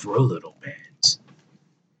 just for a little bit."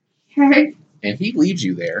 Okay. And he leaves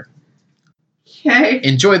you there. Okay.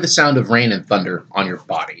 Enjoy the sound of rain and thunder on your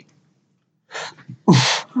body.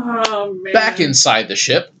 Oh man. Back inside the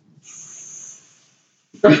ship.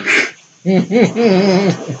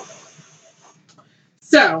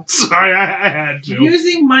 So, Sorry, I had to.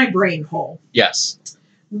 using my brain hole, Yes.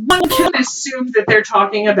 one can assume that they're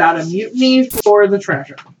talking about a mutiny for the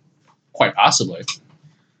treasure. Quite possibly.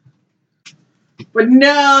 But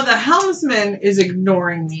no, the helmsman is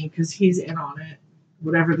ignoring me because he's in on it.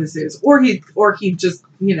 Whatever this is. Or he just,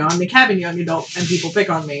 I'm the cabin young adult and people pick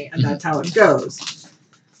on me and that's how it goes.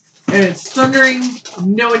 And it's thundering.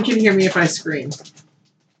 No one can hear me if I scream.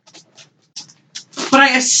 But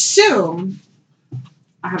I assume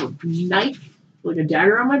I have a knife, like a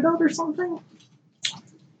dagger on my belt or something.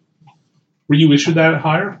 Were you issued that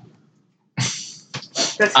higher?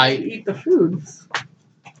 That's how you eat the food.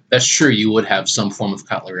 That's true. You would have some form of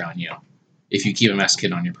cutlery on you if you keep a mess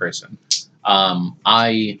kit on your person.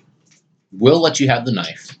 I will let you have the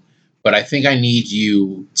knife, but I think I need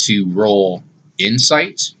you to roll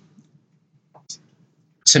insight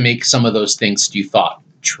to make some of those things you thought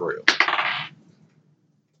true.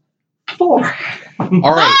 4.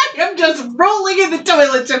 All right. I am just rolling in the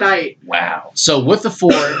toilet tonight. Wow. So with the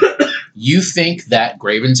 4, you think that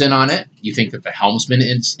Graven's in on it. You think that the helmsman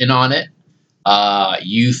is in on it.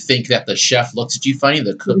 You think that the chef looks at you funny.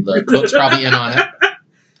 The cook's probably in on it.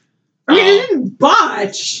 I mean, I didn't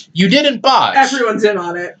botch. You didn't botch. Everyone's in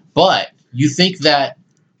on it. But you think that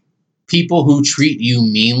people who treat you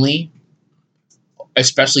meanly,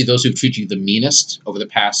 especially those who treat you the meanest over the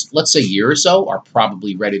past, let's say, year or so, are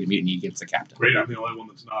probably ready to mutiny against the captain. Great, I'm the only one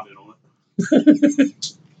that's not in on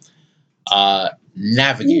it.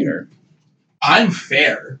 Navigator. I'm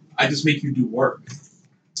fair. I just make you do work.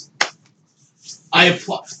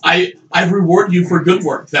 I reward you for good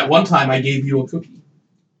work. That one time I gave you a cookie.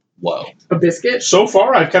 Whoa. A biscuit? So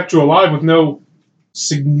far, I've kept you alive with no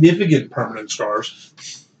significant permanent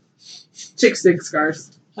scars. Chick stick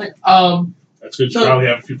scars. Like, That's good. You So- probably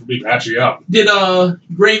have a few for me to patch you up. did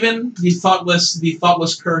Graven, the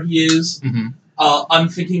thoughtless cur he is, Mm-hmm.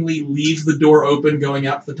 unthinkingly leave the door open going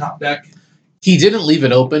out to the top deck? He didn't leave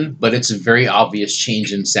it open, but it's a very obvious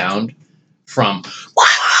change in sound from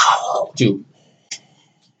wow to.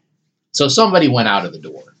 So somebody went out of the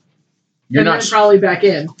door. You're And not. then probably back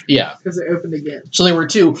in Yeah. because it opened again. So there were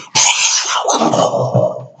 2.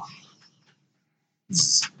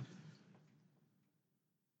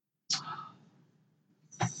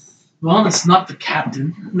 Well, it's not the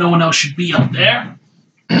captain. No one else should be up there.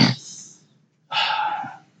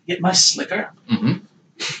 Get my slicker. Mm-hmm.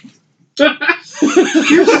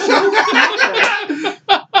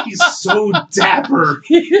 He's so dapper.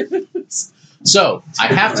 So I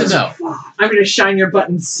have to know, I'm going to shine your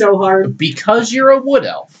button so hard. because you're a wood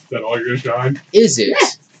elf, Is that all you're going to shine? is it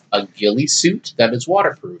a ghillie suit that is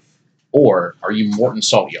waterproof, or are you Morton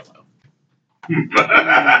Salt Yellow?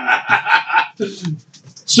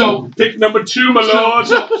 So, Pick number 2, my lord.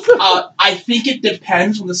 I think it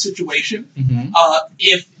depends on the situation. Mm-hmm.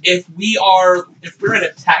 If we're in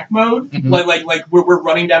attack mode, Mhm. like we're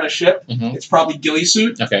running down a ship, Mm-hmm. it's probably ghillie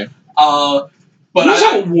suit. Okay. But Does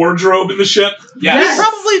have a wardrobe in the ship? yes. It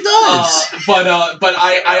probably does. But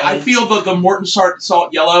I feel that the Morton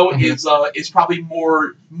Salt Yellow Mhm. is probably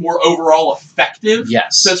more overall effective.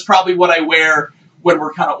 Yes. So it's probably what I wear when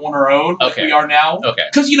we're kind of on our own, like Okay. we are now. Okay.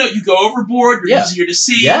 Because you go overboard, you're Yeah. easier to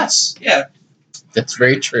see. Yes. Yeah. That's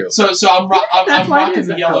very true. So I'm That's why it rocking is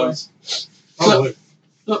the that yellows. Probably.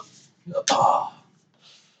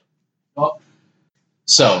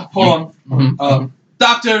 So Hold on. Mhm.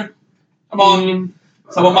 Doctor, come on.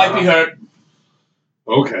 Someone might be hurt.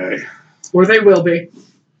 Okay. Or they will be.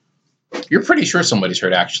 You're pretty sure somebody's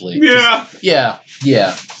hurt, actually. Yeah.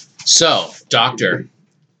 Yeah. So, Dr.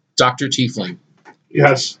 Tiefling.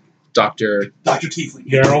 Yes. Dr. Dr. Tiefling.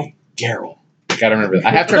 Garrel. I gotta remember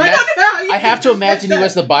that. I have to imagine you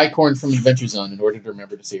as the bicorn from Adventure Zone in order to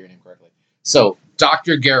remember to say your name correctly. So,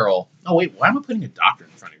 Dr. Garrel. Oh, wait, why am I putting a doctor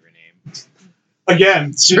in front of your name?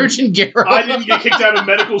 Again, Surgeon Garrel. I didn't get kicked out of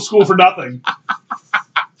medical school for nothing.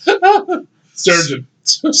 Surgeon.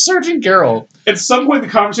 So, Surgeon Garrel. At some point, the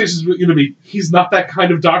conversation is going to be, he's not that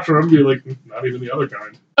kind of doctor. I'm going to be like, not even the other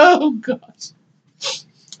kind. Oh, gosh.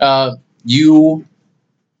 I'm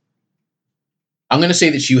going to say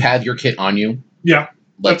that you have your kit on you. Yeah,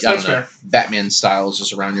 Like, that's I don't know, fair. Batman style is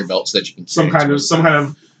just around your belt so that you can Some carry kind it.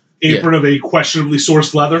 of apron of a questionably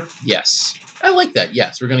sourced leather. Yes. I like that.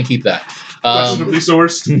 Yes, we're going to keep that. Questionably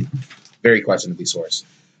sourced. Very questionably sourced.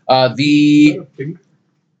 The...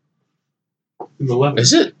 In the leather.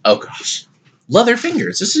 Is it? Oh, gosh. Leather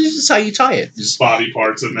fingers. This is how you tie it. Just, Body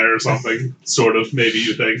parts in there or something. Sort of, maybe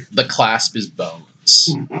you think. the clasp is bones.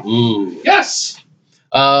 Ooh. Yes!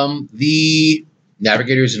 The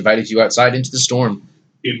navigators invited you outside into the storm.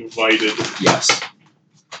 Invited. Yes.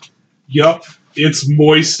 Yup, it's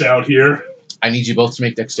moist out here. I need you both to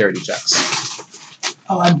make dexterity checks.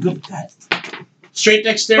 Oh, I'm good at that. Straight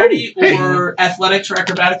dexterity Oh, hey. or athletics or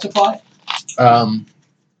acrobatics apply?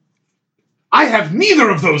 I have neither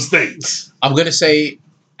of those things. I'm going to say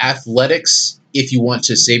athletics if you want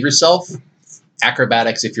to save yourself.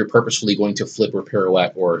 Acrobatics if you're purposefully going to flip or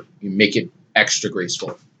pirouette or you make it extra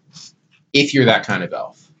graceful. If you're that kind of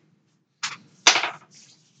elf.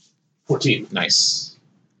 14. Nice.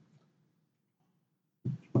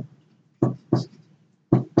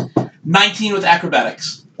 19 with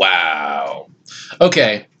acrobatics. Wow.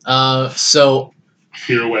 Okay. So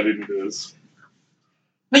Pirouetting it is.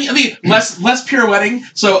 I mean, less pirouetting.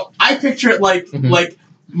 So I picture it like Mhm. like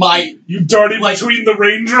my You darting Like- between the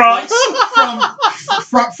raindrops.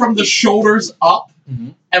 from the shoulders up.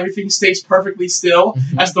 Mhm. Everything stays perfectly still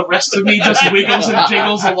Mhm. as the rest of me just wiggles and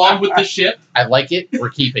jiggles along with the ship. I like it. We're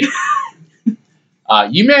keeping it.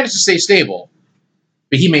 You managed to stay stable.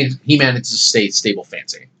 But he managed to stay stable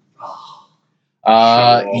fancy.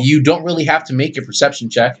 Sure. You don't really have to make a perception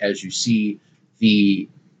check as you see the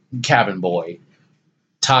cabin boy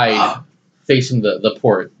tied facing the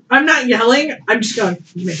port. I'm not yelling. I'm just going,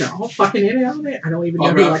 you make a whole fucking idiot out of it. I don't even know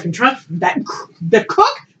Oh, who God. I can trust. The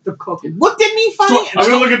cook looked at me funny. I'm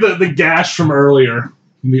gonna look at the gash from earlier.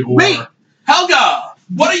 In the oar. Wait. Helga,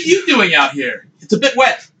 what are you doing out here? It's a bit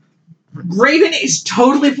wet. Graven is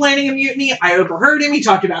totally planning a mutiny. I overheard him. He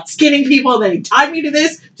talked about skinning people. Then he tied me to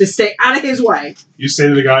this to stay out of his way. You say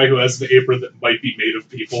to the guy who has the apron that might be made of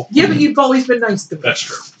people. Yeah, but you've always been nice to me. That's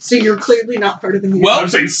true. So you're clearly not part of the mutiny. Well- I'm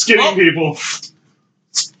saying skinning well- people.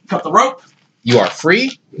 Cut the rope. You are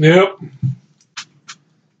free. Yep.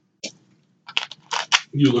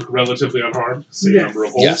 You look relatively unharmed. Same Yes. number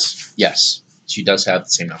of holes. Yes. She does have the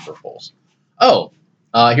same number of holes. Oh,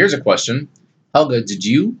 here's a question. Helga, did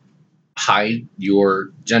you hide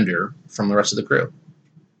your gender from the rest of the crew?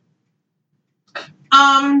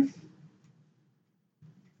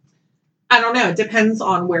 I don't know. It depends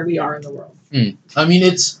on where we are in the world. I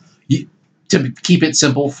mean, to keep it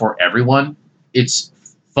simple for everyone, it's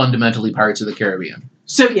fundamentally Pirates of the Caribbean.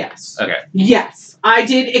 So yes. Okay. Yes. I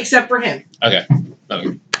did, except for him. Okay.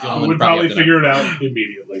 I would probably figure it out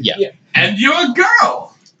immediately. Yeah. And you're a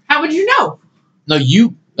girl. How would you know? No,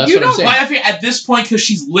 you. That's You what I'm don't saying. I feel at this point, because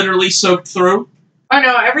she's literally soaked through. Oh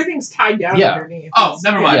no, everything's tied down Yeah. underneath. Oh,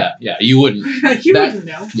 never mind. Yeah, you wouldn't. You That- wouldn't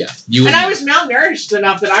know. Yeah, you And wouldn't. I was malnourished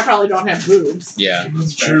enough that I probably don't have boobs. Yeah,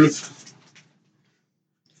 That's Truth.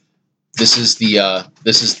 this is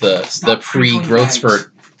the pre-growth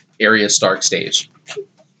spurt Arya Stark stage.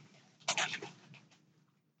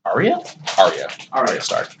 Arya Alright.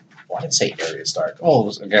 Stark. Why did I say Arya Stark? Oh,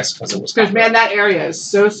 I guess because it was. Because man, that area is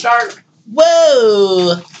so stark.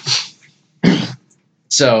 Whoa!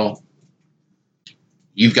 So,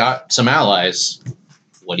 you've got some allies.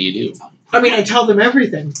 What do you do? I mean, I tell them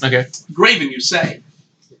everything. Okay. Graven, you say.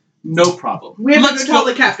 No problem. We have to Let's go tell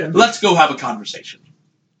go- the captain. Let's go have a conversation.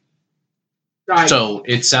 Right. So,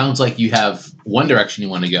 it sounds like you have one direction you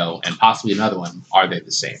want to go and possibly another one. Are they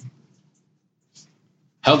the same?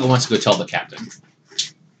 Helga wants to go tell the captain.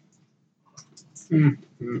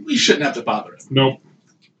 We shouldn't have to bother him. Nope.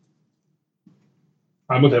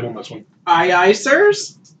 I'm with him on this one. Aye, aye,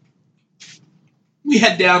 sirs. We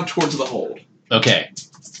head down towards the hold. Okay.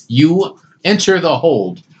 You enter the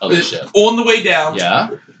hold of the ship. On the way down,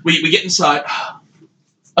 Yeah? we get inside.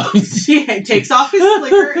 Yeah, he takes off his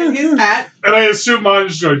slicker and his hat. And I assume mine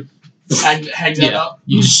is going Hang that Yeah. up.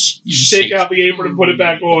 You shake out the apron and put it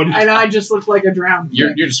back on. And I just look like a drowned You're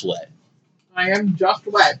fish. just wet. I am just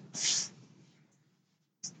wet.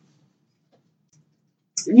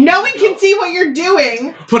 No one can see what you're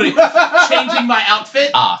doing. Changing my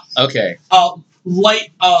outfit. Ah, okay.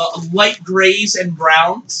 Light grays and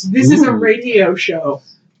browns. This is a Ooh. radio show.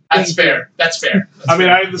 That's fair. That's fair. I mean,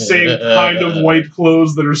 I have the same kind of white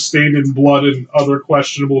clothes that are stained in blood and other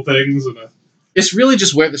questionable things. And It's really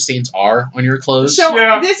just where the stains are on your clothes. So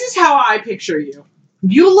Yeah. this is how I picture you.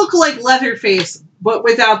 You look like Leatherface, but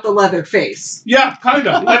without the leather face. yeah, kind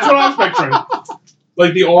of. That's what I'm picturing.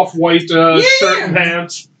 Like the off-white shirt and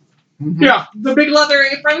pants. Mm-hmm. Yeah, The big leather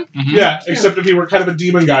apron. Mhm. yeah. Except if he were kind of a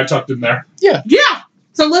demon guy tucked in there. Yeah.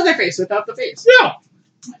 So Leatherface without the face. Yeah.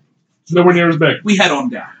 Nowhere near as big. We head on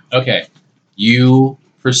down. Okay. You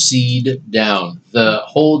proceed down. The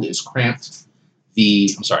hold is cramped.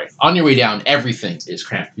 On your way down, everything is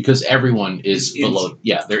cramped because everyone is Is below.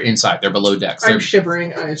 Yeah, they're inside. They're below decks. I'm They're,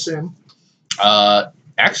 shivering, I assume.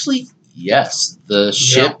 actually, yes. The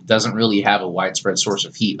ship doesn't really have a widespread source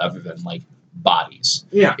of heat other than like bodies.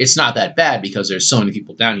 Yeah. It's not that bad because there's so many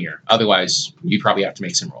people down here. Otherwise, you probably have to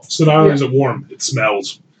make some rolls. So not only is it warm, it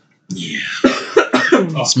smells. Yeah.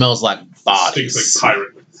 Oh, It smells like bodies. stinks like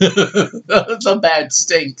pirate. It's a bad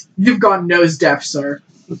stink. You've gone nose deaf, sir.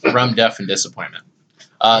 Rum, death, and disappointment.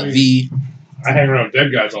 I hang around with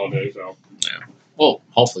dead guys all day, so. Well,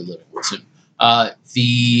 hopefully living soon.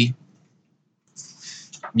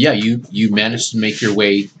 You managed to make your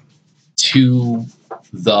way to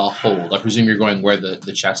the hold. I presume you're going where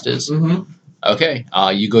the chest is. Mm-hmm. Okay.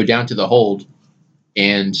 You go down to the hold,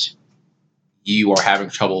 and you are having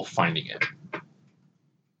trouble finding it.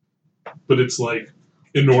 But it's like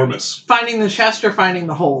enormous. Finding the chest or finding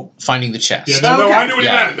the hole? Finding the chest. Yeah, no, Okay. I knew what he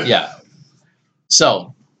yeah, meant. yeah.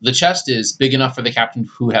 So the chest is big enough for the captain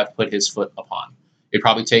who have put his foot upon. It'd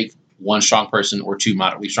probably take one strong person or two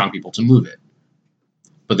moderately strong people to move it.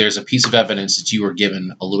 But there's a piece of evidence that you were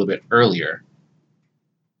given a little bit earlier,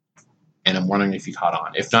 and I'm wondering if you caught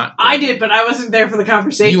on. If not, I did, but I wasn't there for the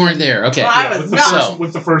conversation. you weren't there. Okay, Well, I Yeah, was with, the not. first, So-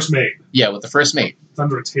 with the first mate. yeah, with the first mate. It's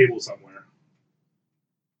under a table somewhere.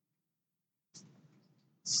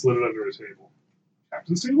 slid it under a table.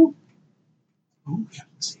 Captain's table? Oh,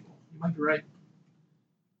 Captain's table. You might be right.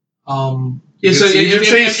 Yeah, so You did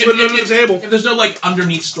say slid it under the table. if there's no like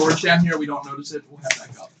underneath storage down here, we don't notice it. We'll have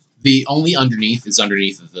that go. The only underneath is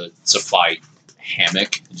underneath of the supply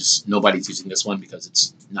hammock. Just nobody's using this one because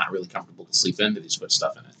it's not really comfortable to sleep in. They just put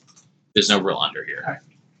stuff in it. There's no real under here.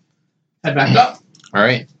 Head back up. All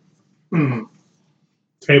right.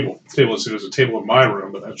 Table. So there's a table in my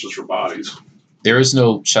room, but that's just for bodies. There is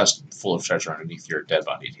no chest full of treasure underneath your dead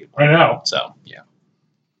body table. I know. So, yeah.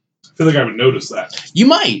 I feel like I would notice that. You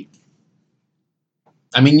might.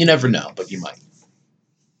 I mean, you never know, but you might.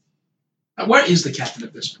 Where is the captain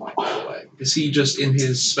at this point, by the way? Is he just in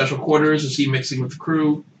his special quarters? Is he mixing with the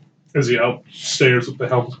crew? Is he upstairs with the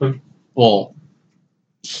helmsman? Well,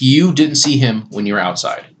 you didn't see him when you were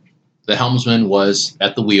outside. The helmsman was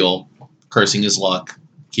at the wheel, cursing his luck,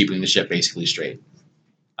 keeping the ship basically straight.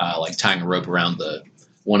 Like tying a rope around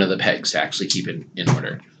one of the pegs to actually keep it in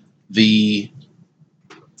order. The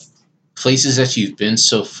places that you've been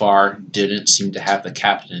so far didn't seem to have the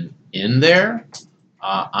captain in there.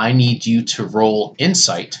 I need you to roll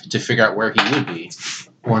insight to figure out where he would be,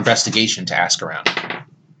 or investigation to ask around.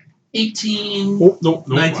 18. Oh, no,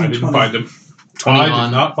 19, I didn't 20. find him. 20 I on-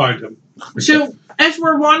 did not find him. So as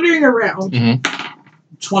we're wandering around,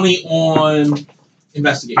 20 on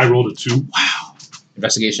investigation. I rolled a 2. Wow.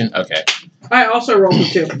 Investigation? Okay. I also rolled a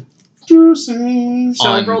 2. Deuces. So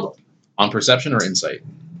I rolled On perception or insight?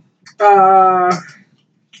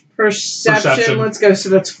 perception. Let's go. So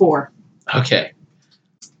that's 4. Okay.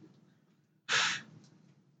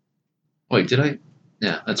 Wait, did I?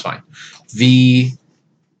 Yeah, that's fine.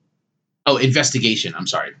 Investigation. I'm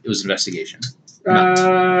sorry. It was investigation. 3.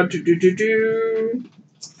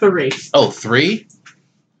 Oh, 3?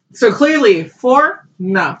 So clearly 4.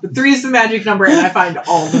 No, the 3 is the magic number, and I find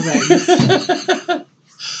all the things.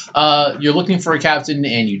 You're looking for a captain,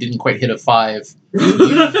 and you didn't quite hit a 5.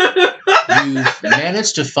 You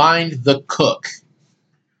managed to find the cook,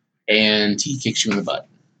 and he kicks you in the butt.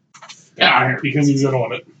 Yeah, because he's in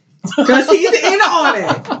on it. Because he's in on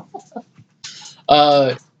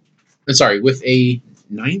it. I'm sorry, with a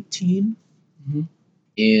 19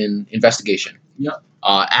 in investigation. Yep.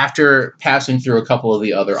 After passing through a couple of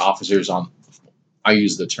the other officers I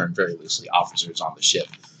use the term very loosely, officers on the ship,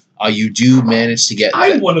 you do manage to get...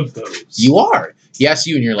 I'm one of those. You are. He asks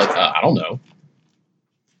you, and you're like, I don't know.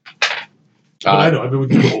 But I know, I've been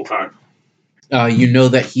with you the whole time. You know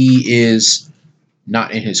that he is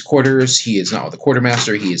not in his quarters. He is not with the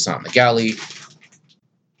quartermaster. He is not in the galley.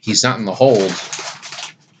 He's not in the hold.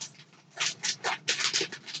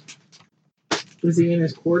 Was he in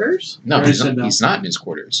his quarters? No, Or he's is it not, he's not in his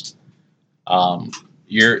quarters.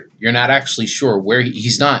 You're not actually sure where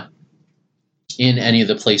he's not in any of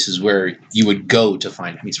the places where you would go to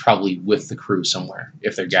find him. He's probably with the crew somewhere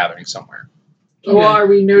if they're gathering somewhere. Okay. Well, are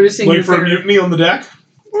we noticing? Like for a mutiny on the deck?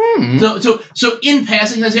 So in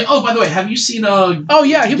passing, I say, oh, by the way, have you seen Oh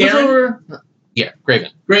yeah, he was Garen? over. Yeah,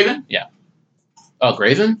 Graven. Graven? Oh,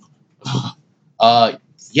 Graven.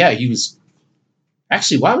 Yeah, he was.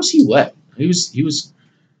 Actually, why was he wet? He was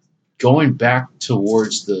going back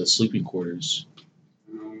towards the sleeping quarters.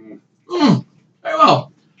 Very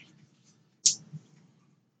well.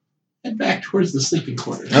 Head back towards the sleeping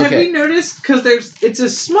quarters. Okay. Have we noticed, because it's a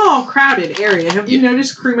small, crowded area, have we Yeah.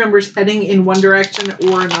 noticed crew members heading in one direction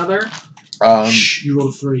or another? Shh, you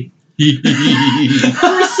rolled a 3.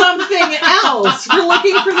 For something else. We're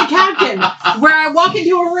looking for the captain. Where I walk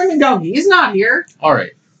into a room and go, he's not here. All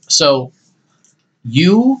right. So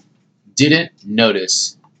you didn't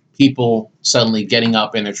notice people suddenly getting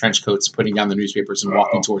up in their trench coats, putting down the newspapers, and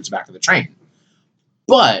walking towards the back of the train.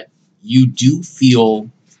 But you do feel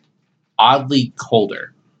oddly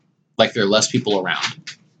colder, like there are less people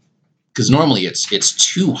around. Because normally it's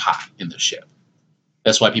too hot in the ship.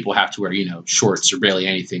 That's why people have to wear, shorts or barely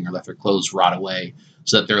anything, or let their clothes rot away,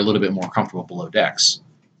 so that they're a little bit more comfortable below decks.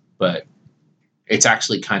 But it's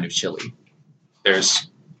actually kind of chilly. There's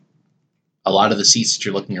a lot of the seats that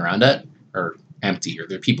you're looking around at are empty, or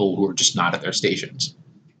there are people who are just not at their stations.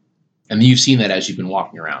 And you've seen that as you've been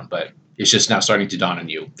walking around, but it's just now starting to dawn on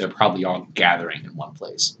you. They're probably all gathering in one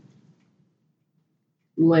place.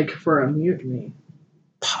 Like for a mutiny.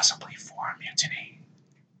 Possibly for a mutiny.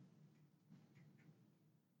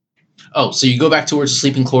 Oh, so you go back towards the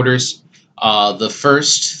sleeping quarters. The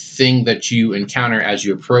first thing that you encounter as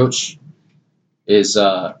you approach is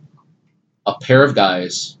a pair of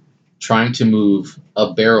guys trying to move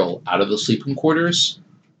a barrel out of the sleeping quarters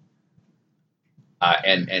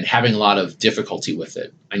and having a lot of difficulty with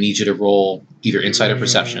it. I need you to roll either insight or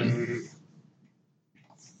perception.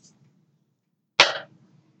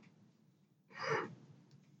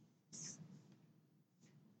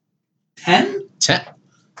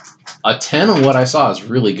 A 10 on what I saw is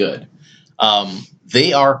really good.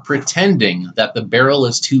 They are pretending that the barrel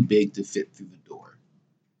is too big to fit through the door.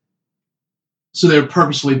 So they're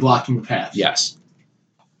purposely blocking the path. Yes.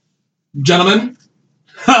 Gentlemen,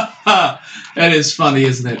 that is funny,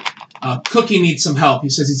 isn't it? Cookie needs some help. He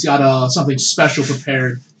says he's got something special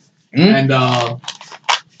prepared, and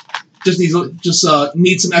just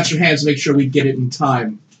needs some extra hands to make sure we get it in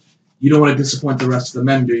time. You don't want to disappoint the rest of the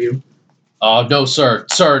men, do you? No, sir.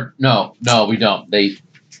 Sir, no, we don't. They.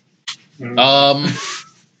 Don't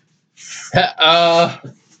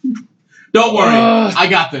worry, I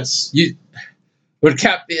got this. But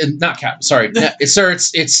Sorry, sir.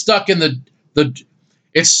 It's stuck in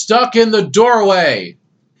it's stuck in the doorway.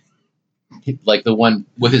 Like the one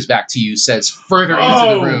with his back to you says further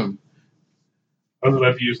into the room. I'm gonna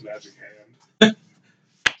have to use magic hand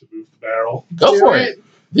to move the barrel. Go for it.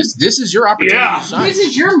 This is your opportunity. Yeah. To shine. This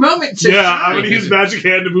is your moment to Yeah, shine. I'm gonna use magic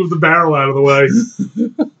hand to move the barrel out of the way.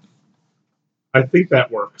 I think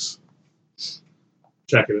that works.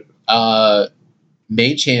 Checking it.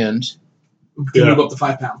 Mage hand. Can move up to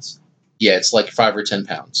 5 pounds. Yeah, it's like 5 or 10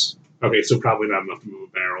 pounds. Okay, so probably not enough to move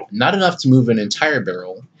a barrel. Not enough to move an entire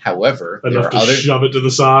barrel. However, Enough to shove it to the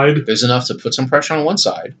side. There's enough to put some pressure on one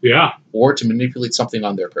side, Yeah, or to manipulate something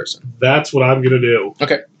on their person. that's what I'm gonna do.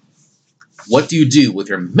 Okay. What do you do with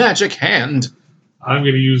your magic hand? I'm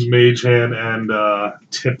gonna use mage hand and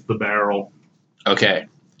tip the barrel. Okay.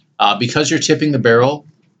 Because you're tipping the barrel,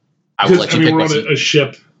 I would let you pick we're what's on a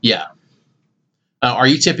ship. Yeah. Are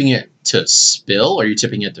you tipping it to spill, or are you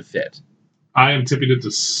tipping it to fit? I am tipping it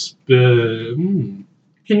to spin.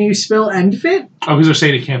 Can you spill and fit? Oh, because they're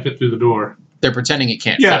saying it can't fit through the door. They're pretending it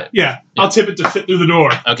can't Yeah, fit. yeah. I'll tip it to fit through the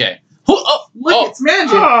door. Okay. Look, it's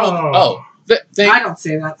magic. Thank I don't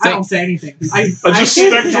say that. I don't say anything. I just say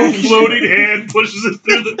spectral that. floating hand pushes it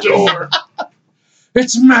through the door.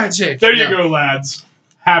 It's magic. There you go, lads.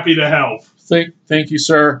 Happy to help. Thank you,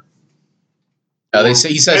 sir.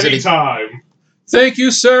 He says anytime. Thank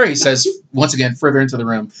you, sir. He says once again further into the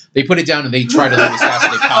room. They put it down and they try to leave as fast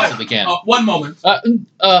as they possibly can. One moment. Do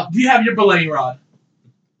you have your belaying rod?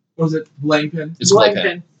 What was it? Belaying pin? It's belay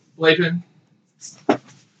pin. Belay pin?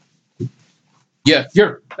 Yeah,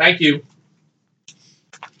 here. Thank you.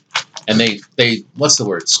 And they what's the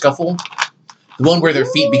word? Scuffle? The one where their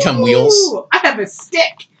feet become wheels. Ooh, I have a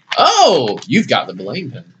stick. Oh, you've got the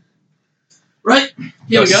belaying pin. Right.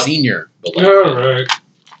 Here we go. Senior belaying All right.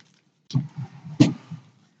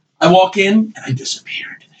 I walk in and I disappear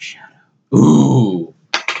into the shadow. Ooh.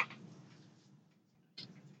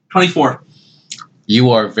 24.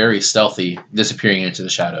 You are very stealthy, disappearing into the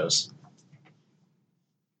shadows.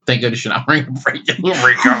 Thank goodness you're not wearing a regular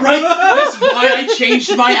makeup. Right? That's why I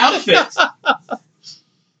changed my outfit.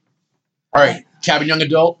 Alright, cabin young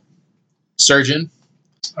adult, surgeon.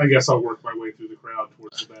 I guess I'll work my way through the crowd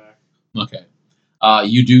towards the back. Okay.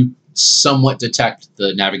 You do somewhat detect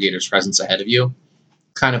the navigator's presence ahead of you.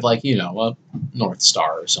 Kind of like, a North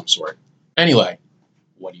Star or some sort. Anyway,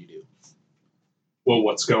 what do you do? Well,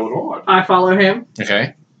 what's going on? I follow him.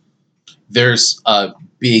 Okay. There's a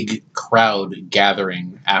big crowd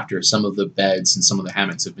gathering after some of the beds and some of the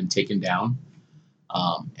hammocks have been taken down.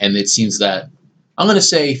 And it seems that, I'm going to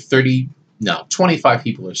say 25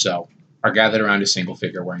 people or so are gathered around a single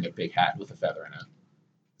figure wearing a big hat with a feather in it.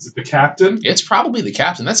 Is it the captain? It's probably the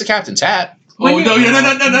captain. That's the captain's hat. Oh, no.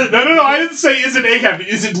 No, I didn't say is it a captain.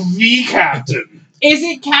 Is it the captain? Is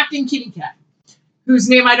it Captain Kitty Cat? Whose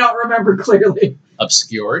name I don't remember clearly.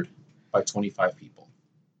 Obscured by 25 people.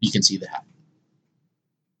 You can see the hat.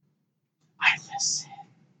 I listen.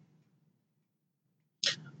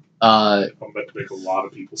 I'm about to make a lot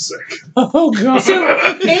of people sick. Oh, God. So,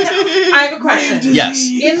 I have a question. Yes.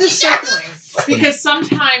 In the circling, because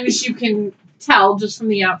sometimes you can tell just from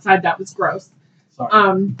the outside that was gross.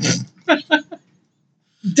 Sorry.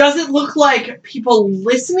 Does it look like people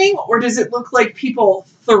listening, or does it look like people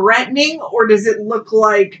threatening, or does it look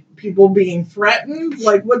like people being threatened?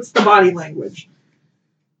 Like, what's the body language?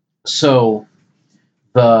 So,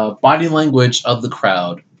 the body language of the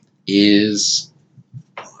crowd is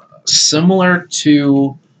similar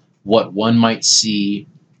to what one might see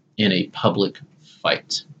in a public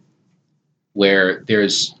fight, where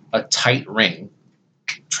there's a tight ring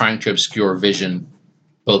trying to obscure vision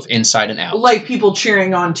both inside and out. Like people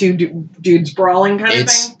cheering on two dudes brawling kind of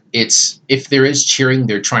thing? It's if there is cheering,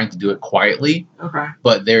 they're trying to do it quietly, Okay.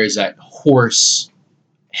 but there is that hoarse,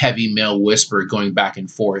 heavy male whisper going back and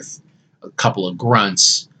forth, a couple of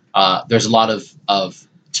grunts. There's a lot of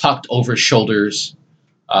tucked over shoulders.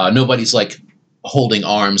 Nobody's like holding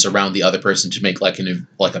arms around the other person to make like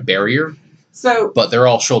a barrier. So but they're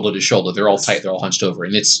all shoulder to shoulder. They're all tight. They're all hunched over,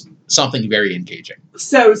 and it's something very engaging.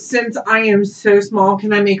 So since I am so small,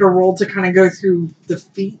 can I make a roll to kind of go through the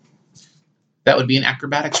feet? That would be an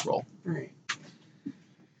acrobatics roll. Right.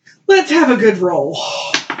 Let's have a good roll.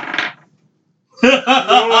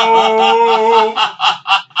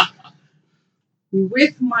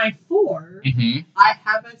 With my 4, Mm-hmm. I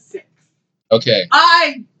have a 6. Okay.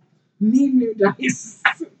 I need new dice.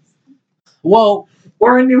 Well,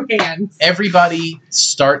 Or a new hand. everybody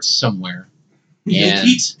starts somewhere, They and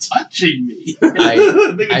keep touching me.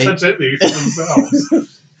 They can touch anything for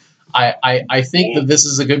themselves. I think that this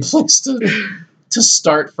is a good place to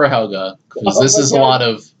start for Helga, because Oh this my is God.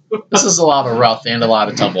 a lot of rough and a lot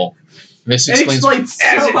of tumble. This It explains. explains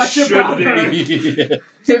so much about her. It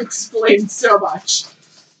It explains so much.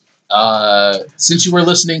 Since you were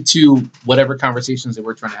listening to whatever conversations they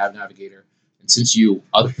were trying to have, Navigator, and since you,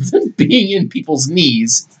 other than being in people's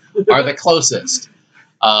knees, are the closest,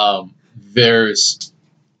 there's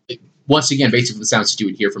once again basically the sounds that you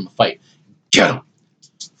would hear from a fight. Get him!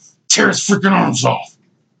 Tear his freaking arms off!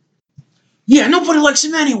 Yeah, nobody likes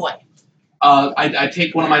him anyway. I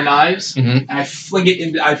take one of my knives Mhm. and I fling it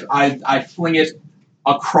into I fling it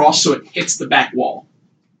across so it hits the back wall.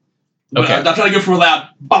 Okay. I'm trying to go for a loud.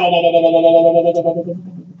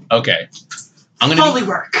 Okay, I'm gonna Holy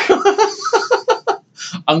work.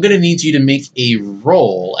 I'm gonna need you to make a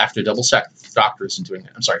roll after double check. Doctor isn't doing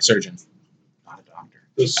that. I'm sorry, surgeon, not a doctor.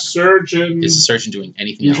 The surgeon. Is the surgeon doing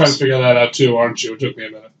anything You're trying to else? figure that out too, aren't you? It took me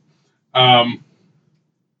a minute.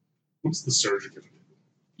 What's the surgeon gonna do?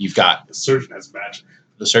 You've got The surgeon has magic,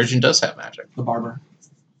 the surgeon does have magic. The barber.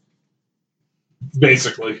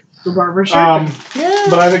 basically. The barber shop.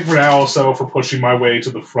 But I think for now, also for pushing my way to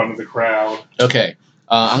the front of the crowd. Okay,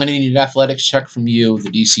 I'm gonna need an athletics check from you. The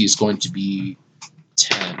DC is going to be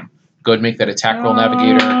 10. Go ahead and make that attack roll,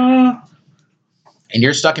 Navigator. And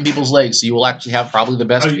you're stuck in people's legs, so you will actually have probably the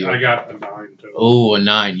best view. I got a 9 total. Oh, a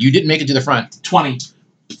 9. You didn't make it to the front. 20.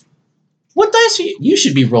 What dice? You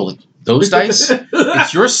should be rolling those dice.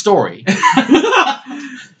 It's your story.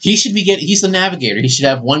 He should be getting. He's the navigator. He should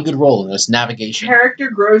have one good roll in this navigation. Character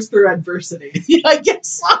grows through adversity. Yeah, I guess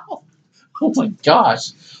so. Oh my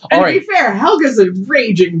gosh! All And to right. be fair, Helga's a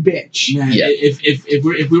raging bitch. Yeah.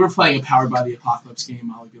 If we were playing a Powered by the Apocalypse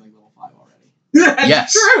game, I would be like level 5 already. That's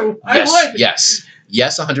Yes. true. I would.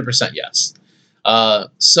 Yes, 100% yes.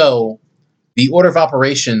 So the order of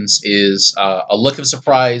operations is a look of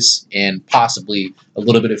surprise and possibly a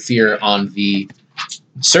little bit of fear on the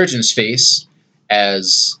surgeon's face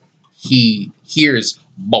as he hears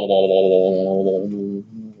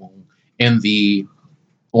in the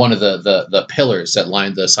one of the pillars that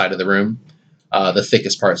line the side of the room, the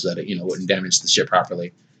thickest parts that it wouldn't damage the ship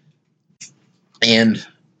properly, and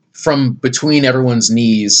from between everyone's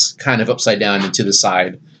knees, kind of upside down and to the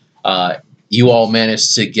side, you all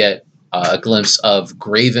managed to get a glimpse of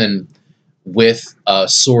Graven with a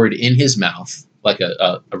sword in his mouth, like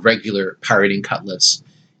a regular pirating cutlass,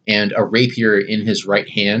 and a rapier in his right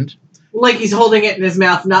hand. Like he's holding it in his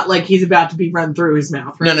mouth, not like he's about to be run through his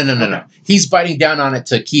mouth. Right? No. He's biting down on it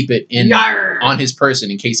to keep it Yarr! on his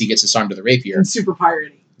person in case he gets disarmed with a rapier. And super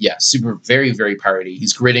piratey. Yeah, super, very, very piratey.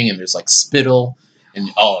 He's gritting, and there's like spittle, and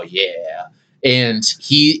oh yeah, and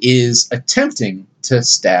he is attempting to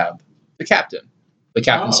stab the captain. The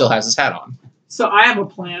captain still has his hat on. So I have a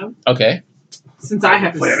plan. Okay, Since I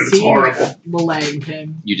have Plan, a it's horrible. leg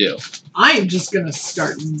pin, you do. I am just gonna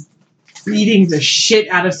start beating the shit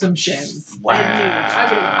out of some shins. Wow.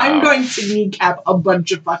 I'm going to kneecap a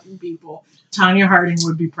bunch of fucking people. Tanya Harding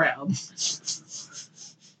would be proud.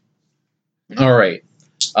 All right.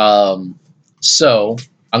 So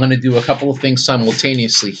I'm going to do a couple of things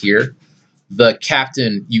simultaneously here. The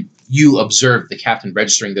captain, you observe the captain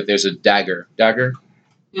registering that there's a dagger,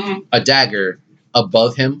 Mhm. a dagger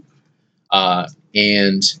above him, and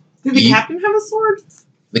Did the captain have a sword?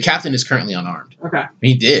 the captain is currently unarmed. Okay.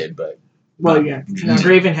 He did, but Well, yeah. No,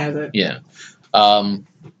 Graven has it. yeah. Come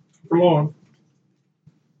on.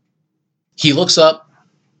 He looks up,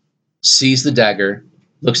 sees the dagger,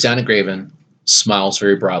 looks down at Graven, smiles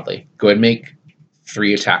very broadly. Go ahead and make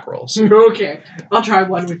 3 attack rolls. Okay. I'll try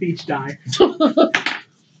one with each die.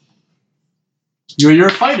 You're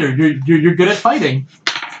a fighter. You're good at fighting.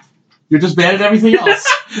 You're just bad at everything else.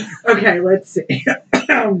 Okay, let's see.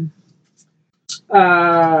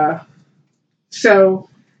 So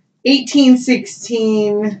 18,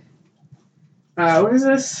 16. What is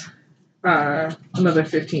this? Another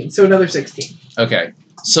 15. So another 16. Okay.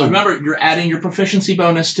 So Remember, you're adding your proficiency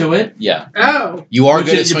bonus to it. yeah, Oh. you are Which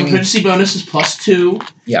good at is- your swinging. proficiency bonus is +2,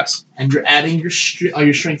 Yes. and you're adding your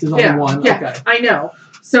strength is only Yeah. 1. Yeah. Okay. I know.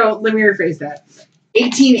 So let me rephrase that.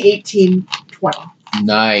 18, 18, 20.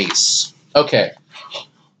 Nice. Okay.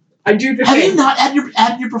 I do the Have you thing. not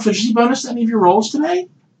added your proficiency bonus to any of your rolls today?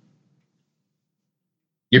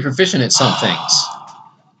 You're proficient at some things.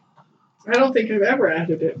 I don't think I've ever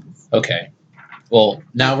added it. Okay. Well,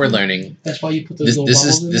 now we're learning. That's why you put This- those little this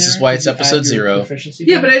is- bubbles in this there? is why it's Did you add episode your 0. proficiency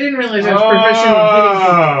Yeah, but bonus? I didn't realize I was proficient at hitting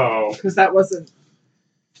people Oh. because that wasn't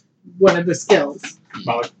one of the skills.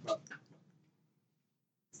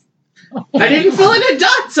 I didn't fill in a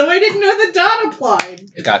dot, so I didn't know the dot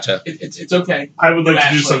applied. Gotcha. It's okay. I would like to do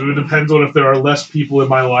Ashley. something. It depends on if there are less people in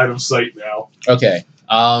my line of sight now. Okay.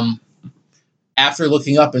 After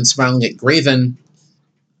looking up and smiling at Graven,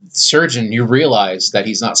 Surgeon, you realize that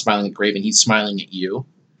he's not smiling at Graven, he's smiling at you.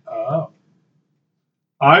 Oh.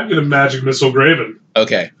 I'm going to magic missile Graven.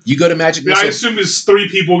 Okay. You go to Magic I Missile. assume as 3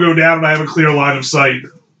 people go down and I have a clear line of sight.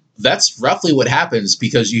 That's roughly what happens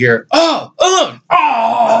because you hear, oh,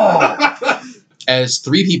 as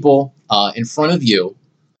 3 people in front of you,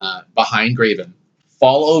 behind Graven,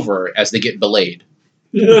 fall over as they get belayed.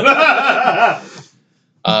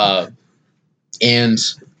 And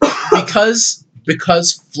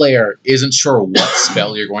because Flare isn't sure what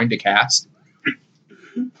spell you're going to cast,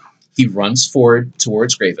 he runs forward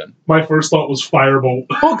towards Graven. My first thought was Firebolt.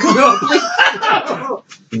 Oh,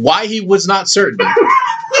 Why he was not certain,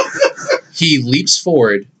 he leaps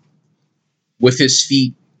forward with his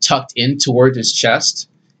feet tucked in toward his chest,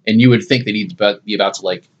 and you would think that he'd be about to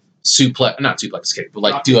like not suplex kick, but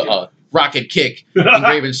like Rocket do kick. a rocket kick in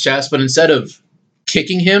Graven's chest. But instead of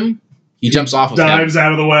kicking him, he jumps off of him. Dives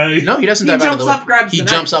out of the way. No, he doesn't He dive out of jumps the way. up, grabs He the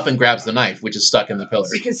jumps knife. up and grabs the knife, which is stuck in the pillar.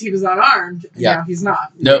 because he was unarmed. And Yeah. now he's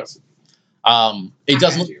not. Nope. It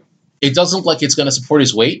doesn't look like it's going to support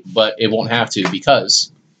his weight, but it won't have to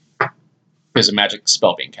because there's a magic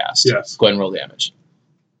spell being cast. Yes. Go ahead and roll damage.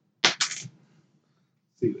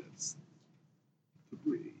 See this.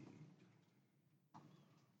 3.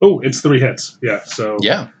 Oh, it's 3 hits. Yeah, so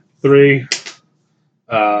Yeah. 3,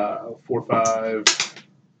 4, 5,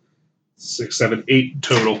 6, 7, 8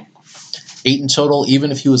 total. 8 in total.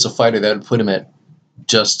 Even if he was a fighter, that would put him at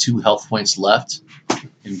just 2 health points left.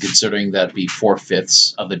 And considering that'd be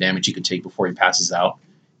 4/5 of the damage he could take before he passes out,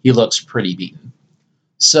 he looks pretty beaten.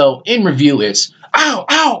 So in review, it's ow,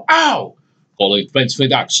 ow, ow.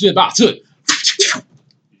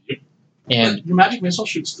 And Your magic missile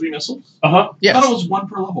shoots 3 missiles? Uh-huh. I yeah, thought it was 1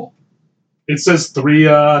 per level. It says 3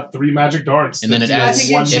 magic darts. and then it that deal adds I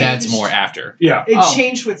think one- it it adds more after. Yeah. It Oh.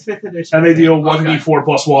 changed with 5th edition. And they deal Okay. 1d4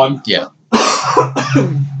 plus 1.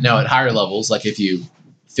 Now at higher levels, like if you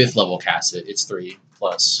 5th level cast it, it's 3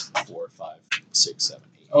 plus 4, 5, 6, 7,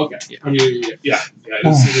 8. Okay. I mean, yeah. It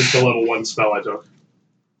is the level 1 spell I took.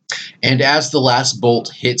 And as the last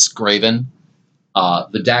bolt hits Graven,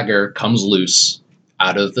 the dagger comes loose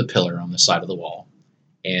out of the pillar on the side of the wall.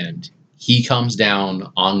 And he comes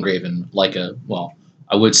down on Graven like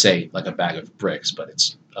I would say like a bag of bricks, but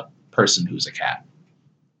it's a person who's a cat.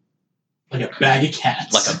 Like a bag of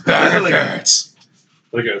cats. Like a bag of cats.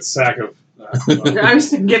 Like a sack of... I was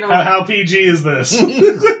thinking of how PG is this?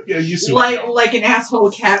 Yeah, you see like an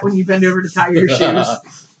asshole cat when you bend over to tie your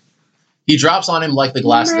shoes. He drops on him like the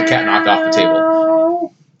glass of the cat knocked off the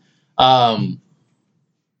table.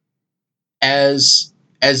 As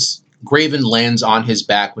Graven lands on his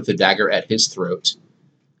back with the dagger at his throat,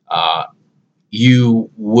 you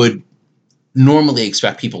would normally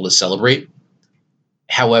expect people to celebrate.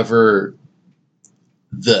 However,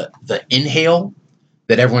 the inhale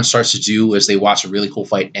that everyone starts to do as they watch a really cool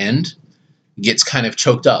fight end gets kind of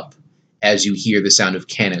choked up as you hear the sound of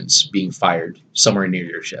cannons being fired somewhere near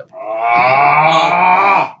your ship.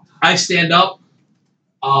 Ah! I stand up.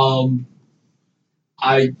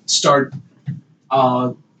 I start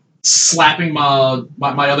slapping my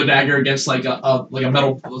other dagger against like a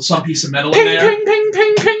some piece of metal in there. Ping, ping,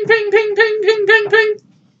 ping, ping, ping, ping, ping, ping, ping, ping.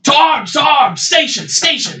 To arms!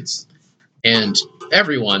 Stations! And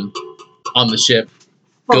everyone on the ship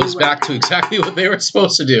goes back to exactly what they were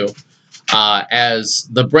supposed to do, as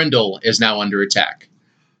the Brindle is now under attack.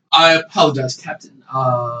 I apologize, Captain.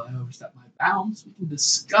 I overstepped my bounds. We can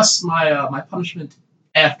discuss my punishment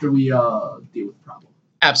after we deal with the problem.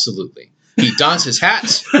 Absolutely. He dons his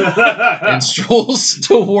hat and strolls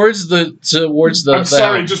towards the I'm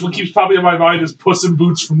sorry, just what keeps popping in my mind is Puss in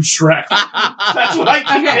Boots from Shrek. That's what I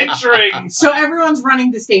keep Okay. picturing. So everyone's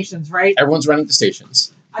running to stations, right? Everyone's running to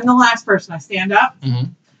stations. I'm the last person. I stand up.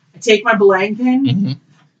 Mhm. I take my belaying pin. Mm-hmm.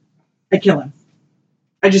 I kill him.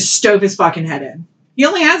 I just stove his fucking head in. He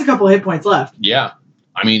only has a couple hit points left. Yeah.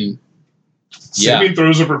 I mean, Saving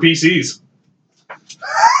throws are for PCs.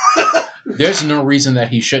 there's no reason that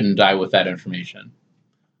he shouldn't die with that information.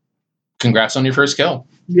 congrats on your first kill.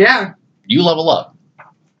 Yeah. You level up.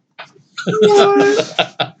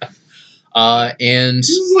 What? And This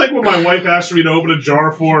is like when my wife asks me to open a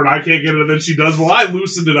jar for her and I can't get it, and then she does. Well, I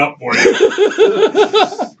loosened it up for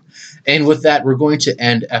you. and with that, we're going to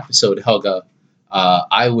end episode Helga.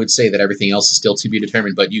 I would say that everything else is still to be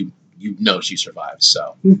determined, but you know she survived.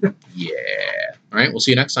 So, yeah. All right, we'll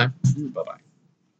see you next time. Bye-bye.